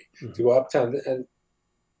for me. Mm-hmm. To go uptown, and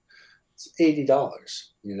it's $80,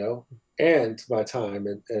 you know. And my time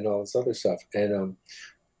and all this other stuff. And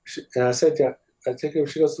I said, yeah, I take her,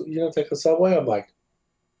 she goes, you don't take the subway? I'm like,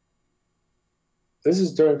 this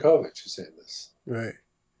is during COVID, she's saying this. Right.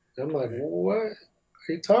 And I'm like, what are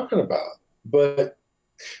you talking about? But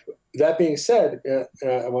that being said,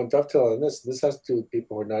 I want to dovetail on this. This has to do with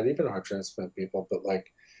people who are not even heart transplant people, but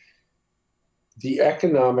like the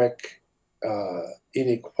economic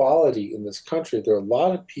inequality in this country. There are a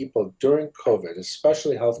lot of people during COVID,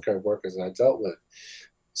 especially healthcare workers I dealt with.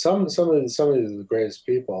 Some of the greatest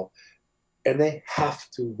people, and they have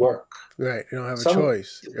to work. Right, you don't have a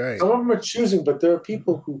choice. Right. Some of them are choosing, but there are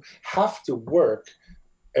people who have to work.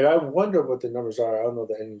 And I wonder what the numbers are. I don't know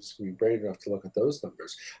that anyone's going to be brave enough to look at those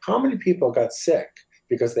numbers. How many people got sick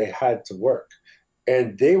because they had to work?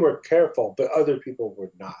 And they were careful, but other people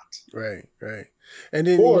were not. Right, right. And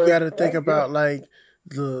then you got to think about like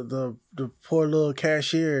the poor little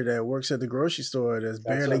cashier that works at the grocery store that's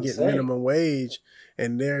barely getting minimum wage,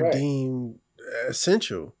 and they're deemed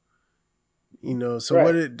essential. You know, so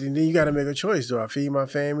then you got to make a choice. Do I feed my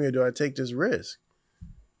family or do I take this risk?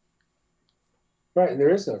 Right, and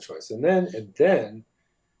there is no choice. And then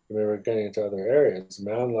we were getting into other areas. I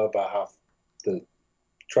mean, I don't know about how the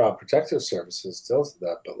Child Protective Services deals with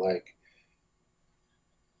that, but like,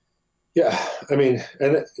 yeah, I mean,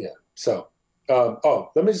 and yeah. So,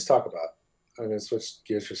 let me just talk about. I'm going to switch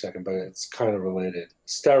gears for a second, but it's kind of related.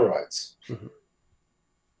 Steroids.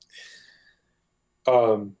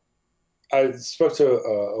 Mm-hmm. I spoke to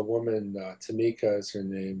a woman, Tamika is her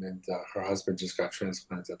name, and her husband just got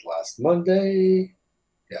transplanted last Monday.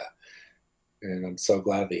 Yeah, and I'm so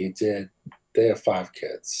glad that he did. They have 5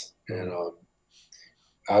 kids, and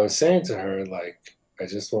I was saying to her, like, I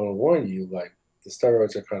just want to warn you, like, the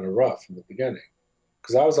steroids are kind of rough in the beginning.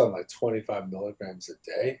 Because I was on like 25 milligrams a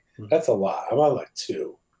day. Mm-hmm. That's a lot. I'm on like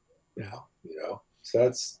 2 now, you know? So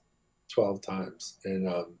that's 12 times. And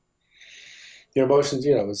your emotions,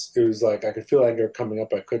 you know, it was like I could feel anger coming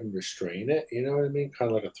up. I couldn't restrain it. You know what I mean? Kind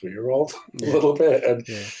of like a 3-year-old a little bit.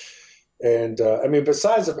 And I mean,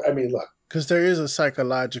 look. Because there is a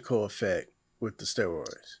psychological effect with the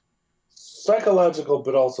steroids. Psychological,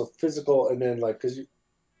 but also physical. And then like,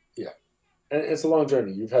 and it's a long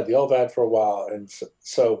journey. You've had the LVAD for a while. And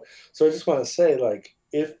so I just want to say, like,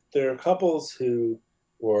 if there are couples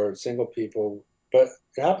or single people, but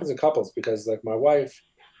it happens in couples because like my wife,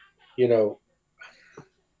 you know,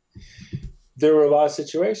 there were a lot of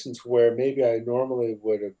situations where maybe I normally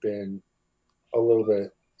would have been a little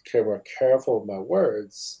bit more careful with my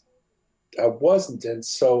words. I wasn't. And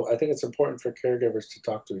so I think it's important for caregivers to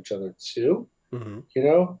talk to each other too, you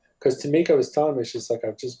know, because Tamika was telling me, she's like,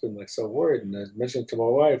 I've just been like so worried. And I mentioned to my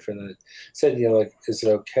wife and I said, you know, like, is it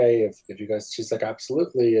okay if you guys, she's like,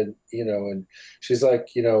 absolutely. And, you know, and she's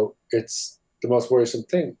like, you know, it's the most worrisome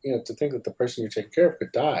thing, you know, to think that the person you're taking care of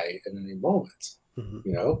could die at any moment,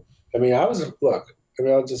 you know? I mean, I'll just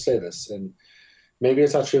say this, and maybe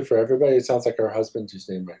it's not true for everybody. It sounds like her husband, whose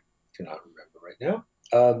name I cannot remember right now.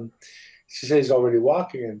 She said he's already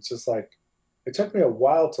walking, and it's just like, it took me a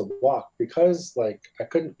while to walk because like I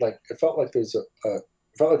couldn't, like, it felt like I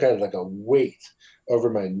had like a weight over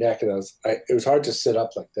my neck, and it was hard to sit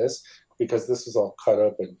up like this because this was all cut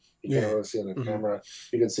up, and you can't really see on the camera.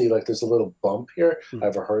 You can see like there's a little bump here. I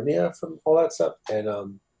have a hernia from all that stuff, and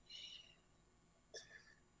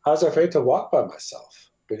I was afraid to walk by myself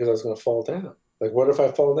because I was going to fall down. Like, what if I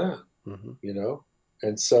fall down? You know?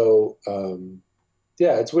 And so,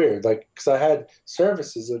 yeah, it's weird. Like, because I had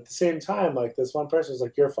services at the same time. Like, this one person was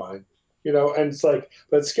like, "You're fine," you know. And it's like,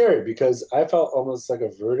 but it's scary because I felt almost like a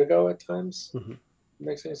vertigo at times.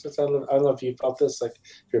 Makes any sense? I don't know if you felt this, like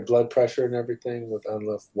your blood pressure and everything. With I don't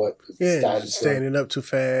know what standing up too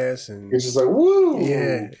fast, and you're just like, "Woo!"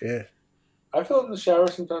 Yeah. I feel it in the shower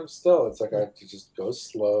sometimes still. It's like I have to just go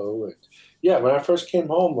slow. And yeah, when I first came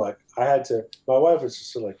home, like I had to, my wife was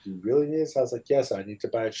just like, "You really need this?" I was like, "Yes, I need to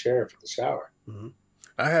buy a chair for the shower."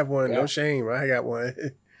 I have one, no shame. I got one.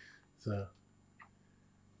 So,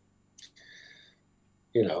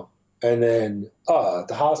 you know, and then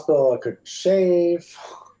the hospital, I couldn't shave.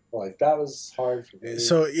 Like that was hard for me.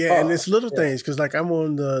 So yeah, and it's little things because like I'm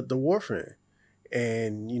on the warfarin.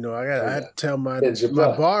 And, you know, I had to tell my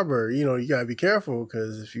barber, you know, you got to be careful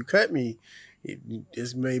because if you cut me,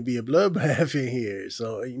 this may be a bloodbath in here.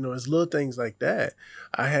 So, you know, it's little things like that.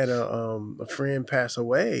 I had a friend pass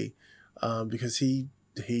away because he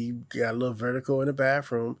got a little vertigo in the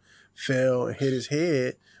bathroom, fell and hit his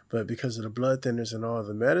head. But because of the blood thinners and all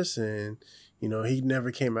the medicine, you know, he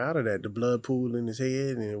never came out of that. The blood pooled in his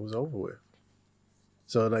head and it was over with.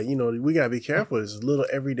 So, like, you know, we got to be careful. There's little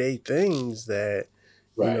everyday things that,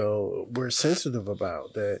 you know, we're sensitive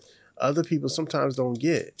about that other people sometimes don't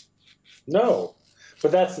get. No,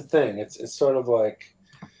 but that's the thing. It's sort of like,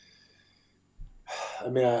 I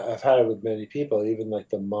mean, I've had it with many people, even like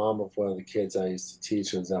the mom of one of the kids I used to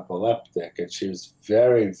teach was epileptic, and she was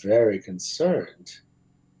very, very concerned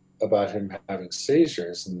about him having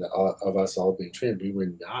seizures and of us all being trained. We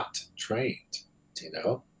were not trained, you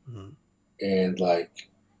know? And like,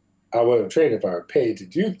 I would have trained if I were paid to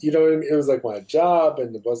do, you know what I mean? It was like my job,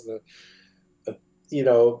 and it wasn't you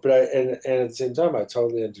know, but and at the same time, I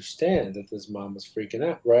totally understand that this mom was freaking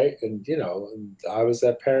out, right? And, you know, and I was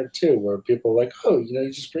that parent too, where people were like, "Oh, you know,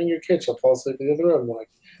 you just bring your kid, she'll fall asleep in the other room." I'm like,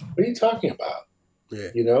 what are you talking about? Yeah.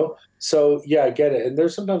 You know? So yeah, I get it. And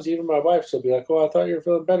there's sometimes even my wife, she'll be like, "Oh, I thought you were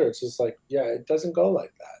feeling better." It's just like, yeah, it doesn't go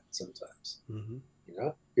like that sometimes. You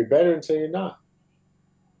know? You're better until you're not.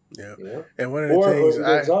 Yeah. You know? And one of the things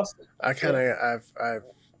I kind of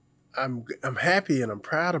I'm happy and I'm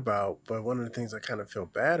proud about, but one of the things I kind of feel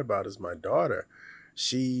bad about is my daughter.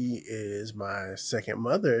 She is my second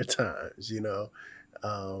mother at times, you know.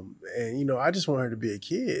 And you know, I just want her to be a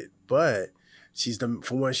kid, but she's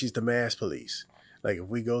the mask police. Like if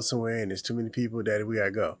we go somewhere and there's too many people, Daddy, we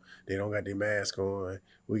gotta go. They don't got their mask on.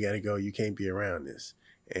 We gotta go. You can't be around this.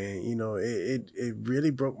 And you know, it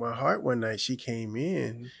really broke my heart one night. She came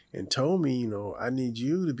in and told me, you know, I need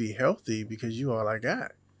you to be healthy because you all I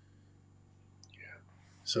got.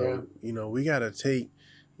 So, you know, we got to take,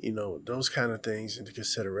 you know, those kind of things into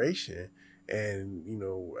consideration. And, you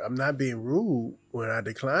know, I'm not being rude when I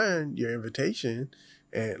decline your invitation.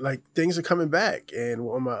 And like things are coming back. And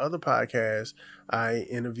on my other podcast, I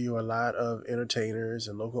interview a lot of entertainers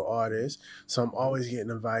and local artists. So I'm always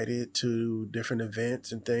getting invited to different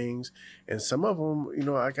events and things. And some of them, you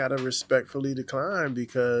know, I got to respectfully decline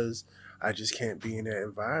because I just can't be in that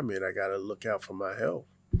environment. I got to look out for my health.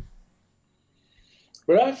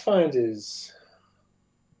 What I find is,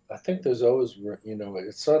 I think there's always, you know,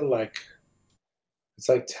 it's sort of like, it's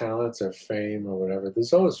like talents or fame or whatever.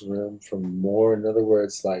 There's always room for more. In other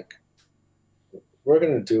words, like, we're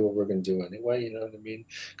going to do what we're going to do anyway, you know what I mean?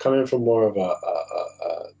 Coming from more of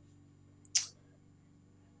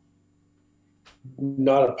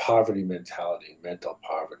not a poverty mentality, mental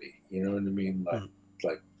poverty, you know what I mean?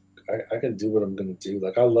 Like I can do what I'm going to do.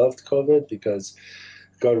 Like, I loved COVID because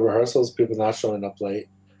go to rehearsals, people not showing up late.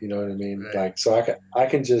 You know what I mean? Right. Like, so I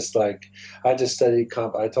can just like, I just studied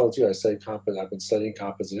I told you I studied I've been studying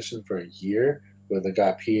composition for a year with a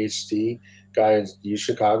guy, PhD guy in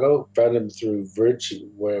Chicago. Found him through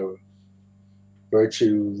virtue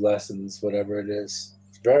lessons, whatever it is.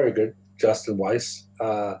 Very good, Justin Weiss,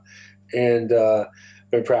 and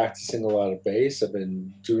been practicing a lot of bass. I've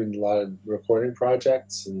been doing a lot of recording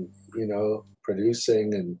projects and, you know,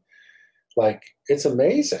 producing, and like, it's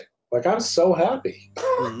amazing. Like, I'm so happy,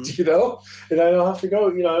 you know, and I don't have to go,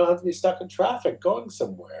 you know, I don't have to be stuck in traffic going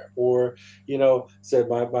somewhere. Or, you know, said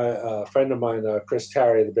my friend of mine, Chris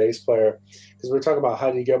Terry, the bass player, because we're talking about how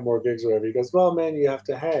do you get more gigs or whatever. He goes, "Well, man, you have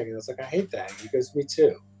to hang." And I was like, "I hate to hang." He goes, "Me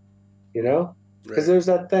too," you know, because there's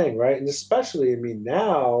that thing, right? And especially, I mean,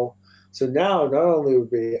 now, so now not only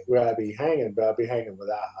would I be hanging, but I'd be hanging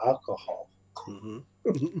without alcohol.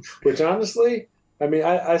 Mm-hmm. Which honestly, I mean,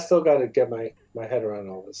 I still got to get my head around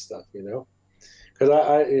all this stuff, you know, because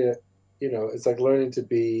you know, it's like learning to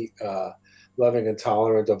be loving and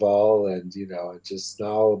tolerant of all, and you know, it's just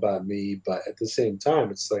not all about me. But at the same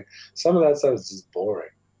time, it's like some of that stuff is just boring.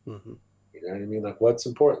 Mm-hmm. You know what I mean? Like, what's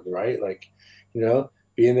important, right? Like, you know,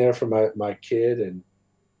 being there for my kid, and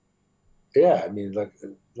yeah, I mean,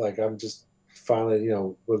 like I'm just finally, you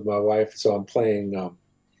know, with my wife. So I'm playing,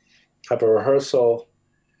 have a rehearsal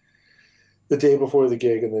the day before the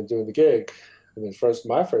gig, and then doing the gig. And then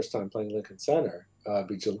my first time playing Lincoln Center,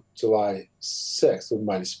 be July 6th with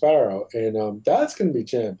Mighty Sparrow, and that's going to be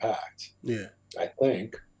jam packed. Yeah, I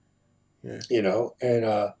think. yeah. You know,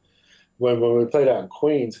 and when we played out in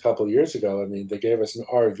Queens a couple of years ago, I mean, they gave us an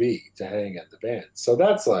RV to hang at the band, so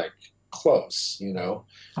that's like close, you know,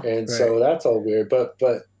 and Right. so that's all weird. But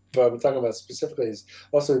I'm talking about specifically is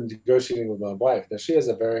also negotiating with my wife. Now she has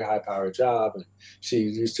a very high power job, and she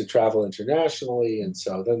used to travel internationally, and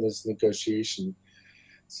so then there's negotiation.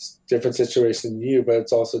 It's a different situation than you, but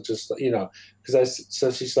it's also just, you know,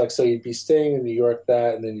 so she's like, so you'd be staying in New York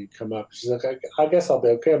and then you'd come up. She's like, I guess I'll be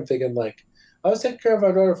okay. I'm thinking like, I was taking care of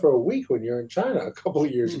our daughter for a week when you're in China a couple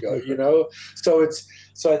of years ago, you know? So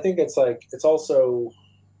I think it's like, it's also,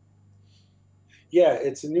 yeah,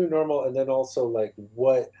 it's a new normal. And then also like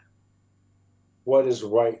what is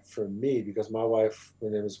right for me, because my wife, her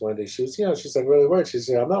name is Wendy, she was, you know, she's like really worried. She's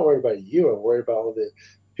like, I'm not worried about you. I'm worried about all the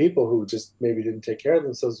people who just maybe didn't take care of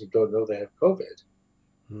themselves, who don't know they have COVID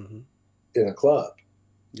in a club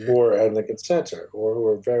or at Lincoln Center, or who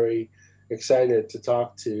are very excited to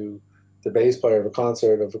talk to the bass player of a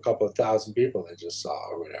concert of a couple of thousand people they just saw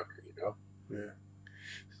or whatever, you know? Yeah.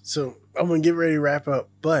 So I'm going to get ready to wrap up,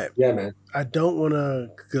 but yeah, man, I don't want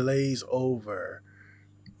to glaze over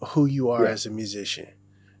who you are as a musician.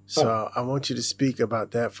 So I want you to speak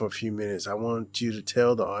about that for a few minutes. I want you to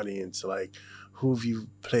tell the audience, like, who have you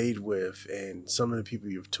played with and some of the people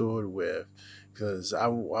you've toured with, because I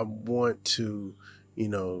want to, you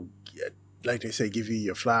know, like they say, give you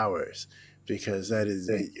your flowers, because that is,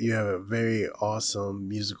 you have a very awesome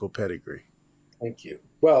musical pedigree. Thank you.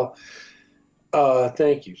 Well,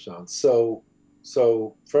 thank you, Sean. So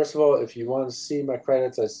first of all, if you want to see my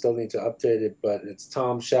credits, I still need to update it, but it's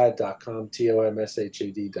tomshad.com,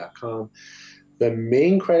 TOMSHAD.com. The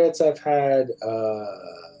main credits I've had,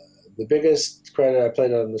 the biggest credit I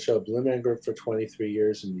played on the show Blue Man Group for 23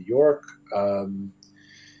 years in New York.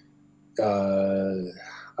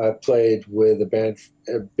 I played with a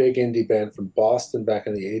big indie band from Boston back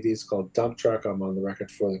in the 80s called Dump Truck. I'm on the record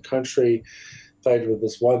for the country. Played with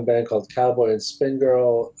this one band called Cowboy and Spin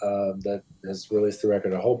Girl that has released the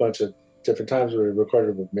record a whole bunch of different times. We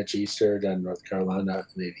recorded with Mitch Easter down in North Carolina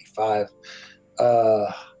in '85.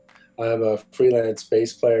 I'm a freelance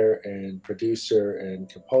bass player and producer and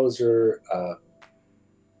composer.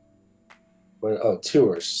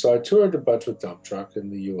 Tours. So I toured a bunch with Dump Truck in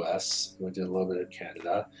the US. We did a little bit in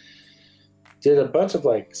Canada. Did a bunch of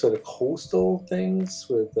like sort of coastal things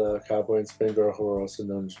with Cowboy and Spin Girl, who are also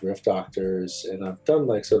known as Riff Doctors. And I've done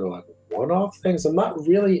like sort of like one-off things. I'm not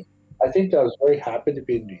really, I think I was very happy to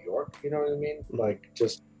be in New York, you know what I mean? Like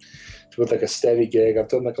just with like a steady gig. I've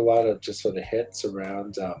done like a lot of just sort of hits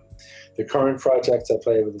around the current projects. I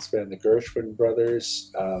played with this band, the Gershwin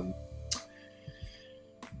Brothers,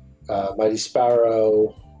 Mighty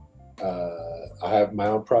Sparrow. I have my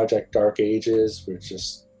own project, Dark Ages, which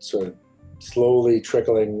just sort of slowly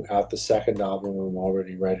trickling out the second album. I'm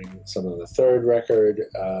already writing some of the third record.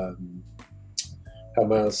 Have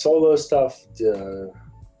my own solo stuff. You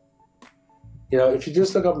know, if you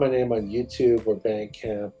just look up my name on YouTube or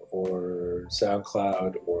Bandcamp or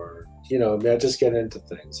SoundCloud, or, you know, I mean, I just get into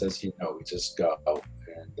things, as you know, we just go.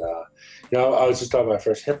 And, you know, I was just talking about my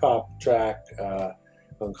first hip hop track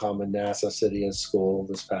on Common NASA City and School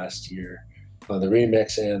this past year, on the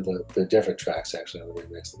remix and the different tracks, actually, on the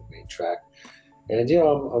remix and the main track. And, you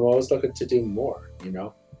know, I'm always looking to do more, you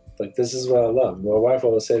know? Like, this is what I love. My wife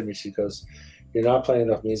always said to me, she goes, you're not playing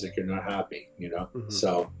enough music, you're not happy, you know?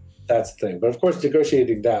 So that's the thing. But, of course,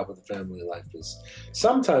 negotiating that with the family life is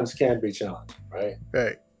sometimes can be challenging, right?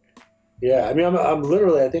 Right. Yeah, I mean, I'm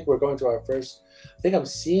literally, I think we're going to I think I'm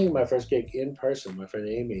seeing my first gig in person, my friend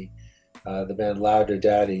Amy, the band Louder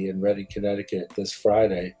Daddy in Reading, Connecticut, this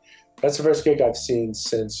Friday. That's the first gig I've seen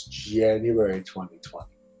since January 2020.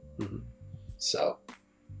 So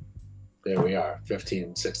there we are,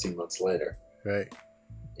 15, 16 months later. Right.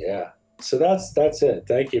 Yeah. So that's it.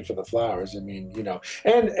 Thank you for the flowers. I mean, you know,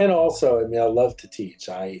 and also, I mean, I love to teach.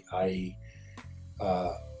 I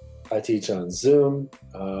teach on Zoom.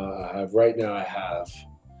 Right now I have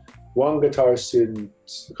one guitar student,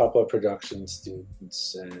 a couple of production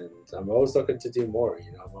students, and I'm always looking to do more.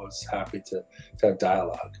 You know, I'm always happy to have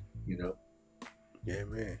dialogue. You know. Yeah,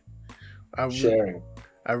 man. Sharing.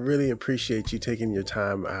 I really appreciate you taking your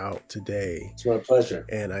time out today. It's my pleasure.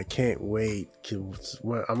 And I can't wait.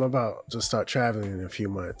 I'm about to start traveling in a few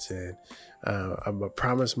months, and I'm gonna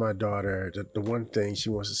promise my daughter that the one thing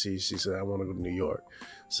she wants to see, she said, I want to go to New York.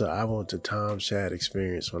 So I want the Tom Shad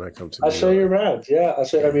experience when I come to New York. I'll show you around. Yeah, I'll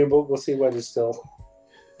show you. I mean, we'll see what is still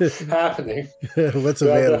happening. What's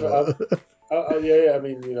available. Yeah. I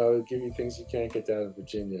mean, you know, give you things you can't get down in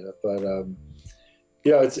Virginia, but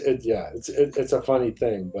you know, it's a funny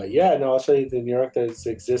thing, but yeah, no, I'll show you the New York that's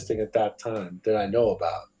existing at that time that I know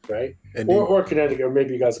about, right? Or Connecticut, or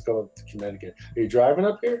maybe you guys will come up to Connecticut. Are you driving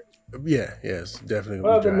up here? Yeah, yes, definitely.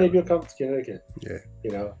 Well, then maybe you'll come to Connecticut. Yeah.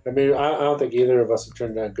 You know, I mean, I don't think either of us have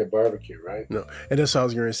turned down good barbecue, right? No, and that's what I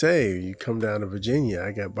was going to say. You come down to Virginia,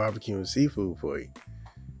 I got barbecue and seafood for you.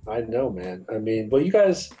 I know, man. I mean, well, you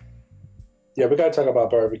guys, yeah, we got to talk about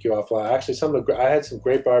barbecue offline. Actually, I had some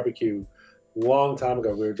great barbecue long time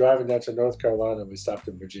ago. We were driving down to North Carolina. We stopped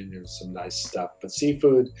in Virginia with some nice stuff. But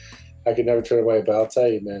seafood, I could never turn away. But I'll tell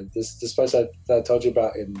you, man, this place I told you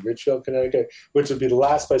about in Richfield, Connecticut, which would be the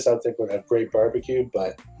last place I think would have great barbecue,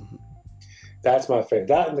 but that's my favorite.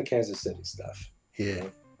 That and the Kansas City stuff. Yeah, you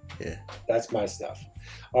know? Yeah. That's my stuff.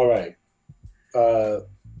 All right.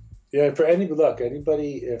 Yeah, for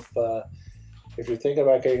anybody, if you're thinking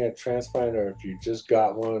about getting a transplant, or if you just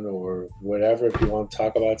got one, or whatever, if you want to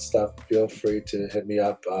talk about stuff, feel free to hit me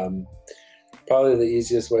up. Probably the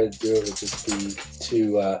easiest way to do it would just be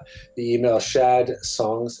to the email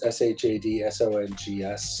shadsongs,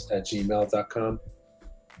 SHADSONGS @gmail.com,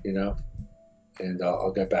 you know, and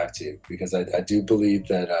I'll get back to you, because I do believe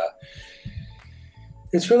that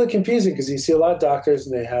it's really confusing, because you see a lot of doctors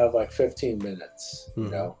and they have like 15 minutes, you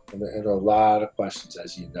know, and a lot of questions,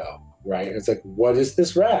 as you know. Right? It's like, what is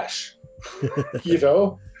this rash? You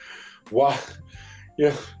know, why?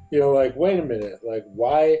 You know, like, wait a minute, like,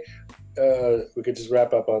 why? We could just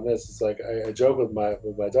wrap up on this. It's like I joke with my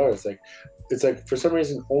daughter. It's like for some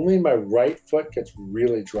reason only my right foot gets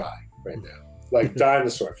really dry right now, like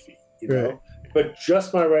dinosaur feet, you know. Right. But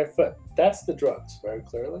just my right foot. That's the drugs, very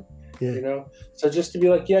clearly. Yeah. You know, so just to be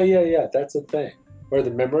like, yeah, that's a thing, or the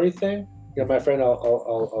memory thing. You know, my friend,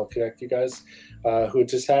 I'll connect you guys, who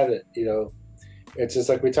just had it. You know, it's just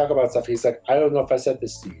like we talk about stuff. He's like, I don't know if I said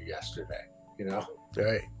this to you yesterday. You know,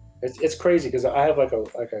 right? It's crazy, because I have like a.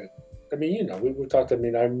 I mean, you know, we've talked. I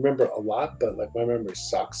mean, I remember a lot, but like my memory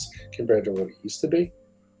sucks compared to what it used to be.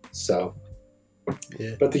 So,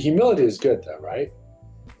 yeah. But the humility is good, though, right?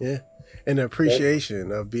 Yeah, and the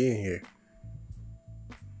appreciation of being here.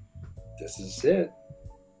 This is it.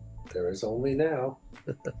 There is only now.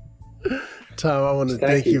 Tom, I want to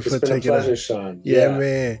thank you for taking a pleasure, Sean. Yeah,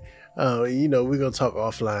 man. You know, we're gonna talk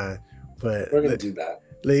offline, but we're gonna do that.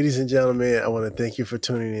 Ladies and gentlemen, I want to thank you for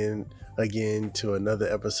tuning in again to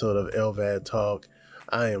another episode of LVAD Talk.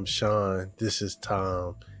 I am Sean. This is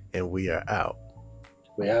Tom, and we are out.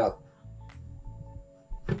 We out.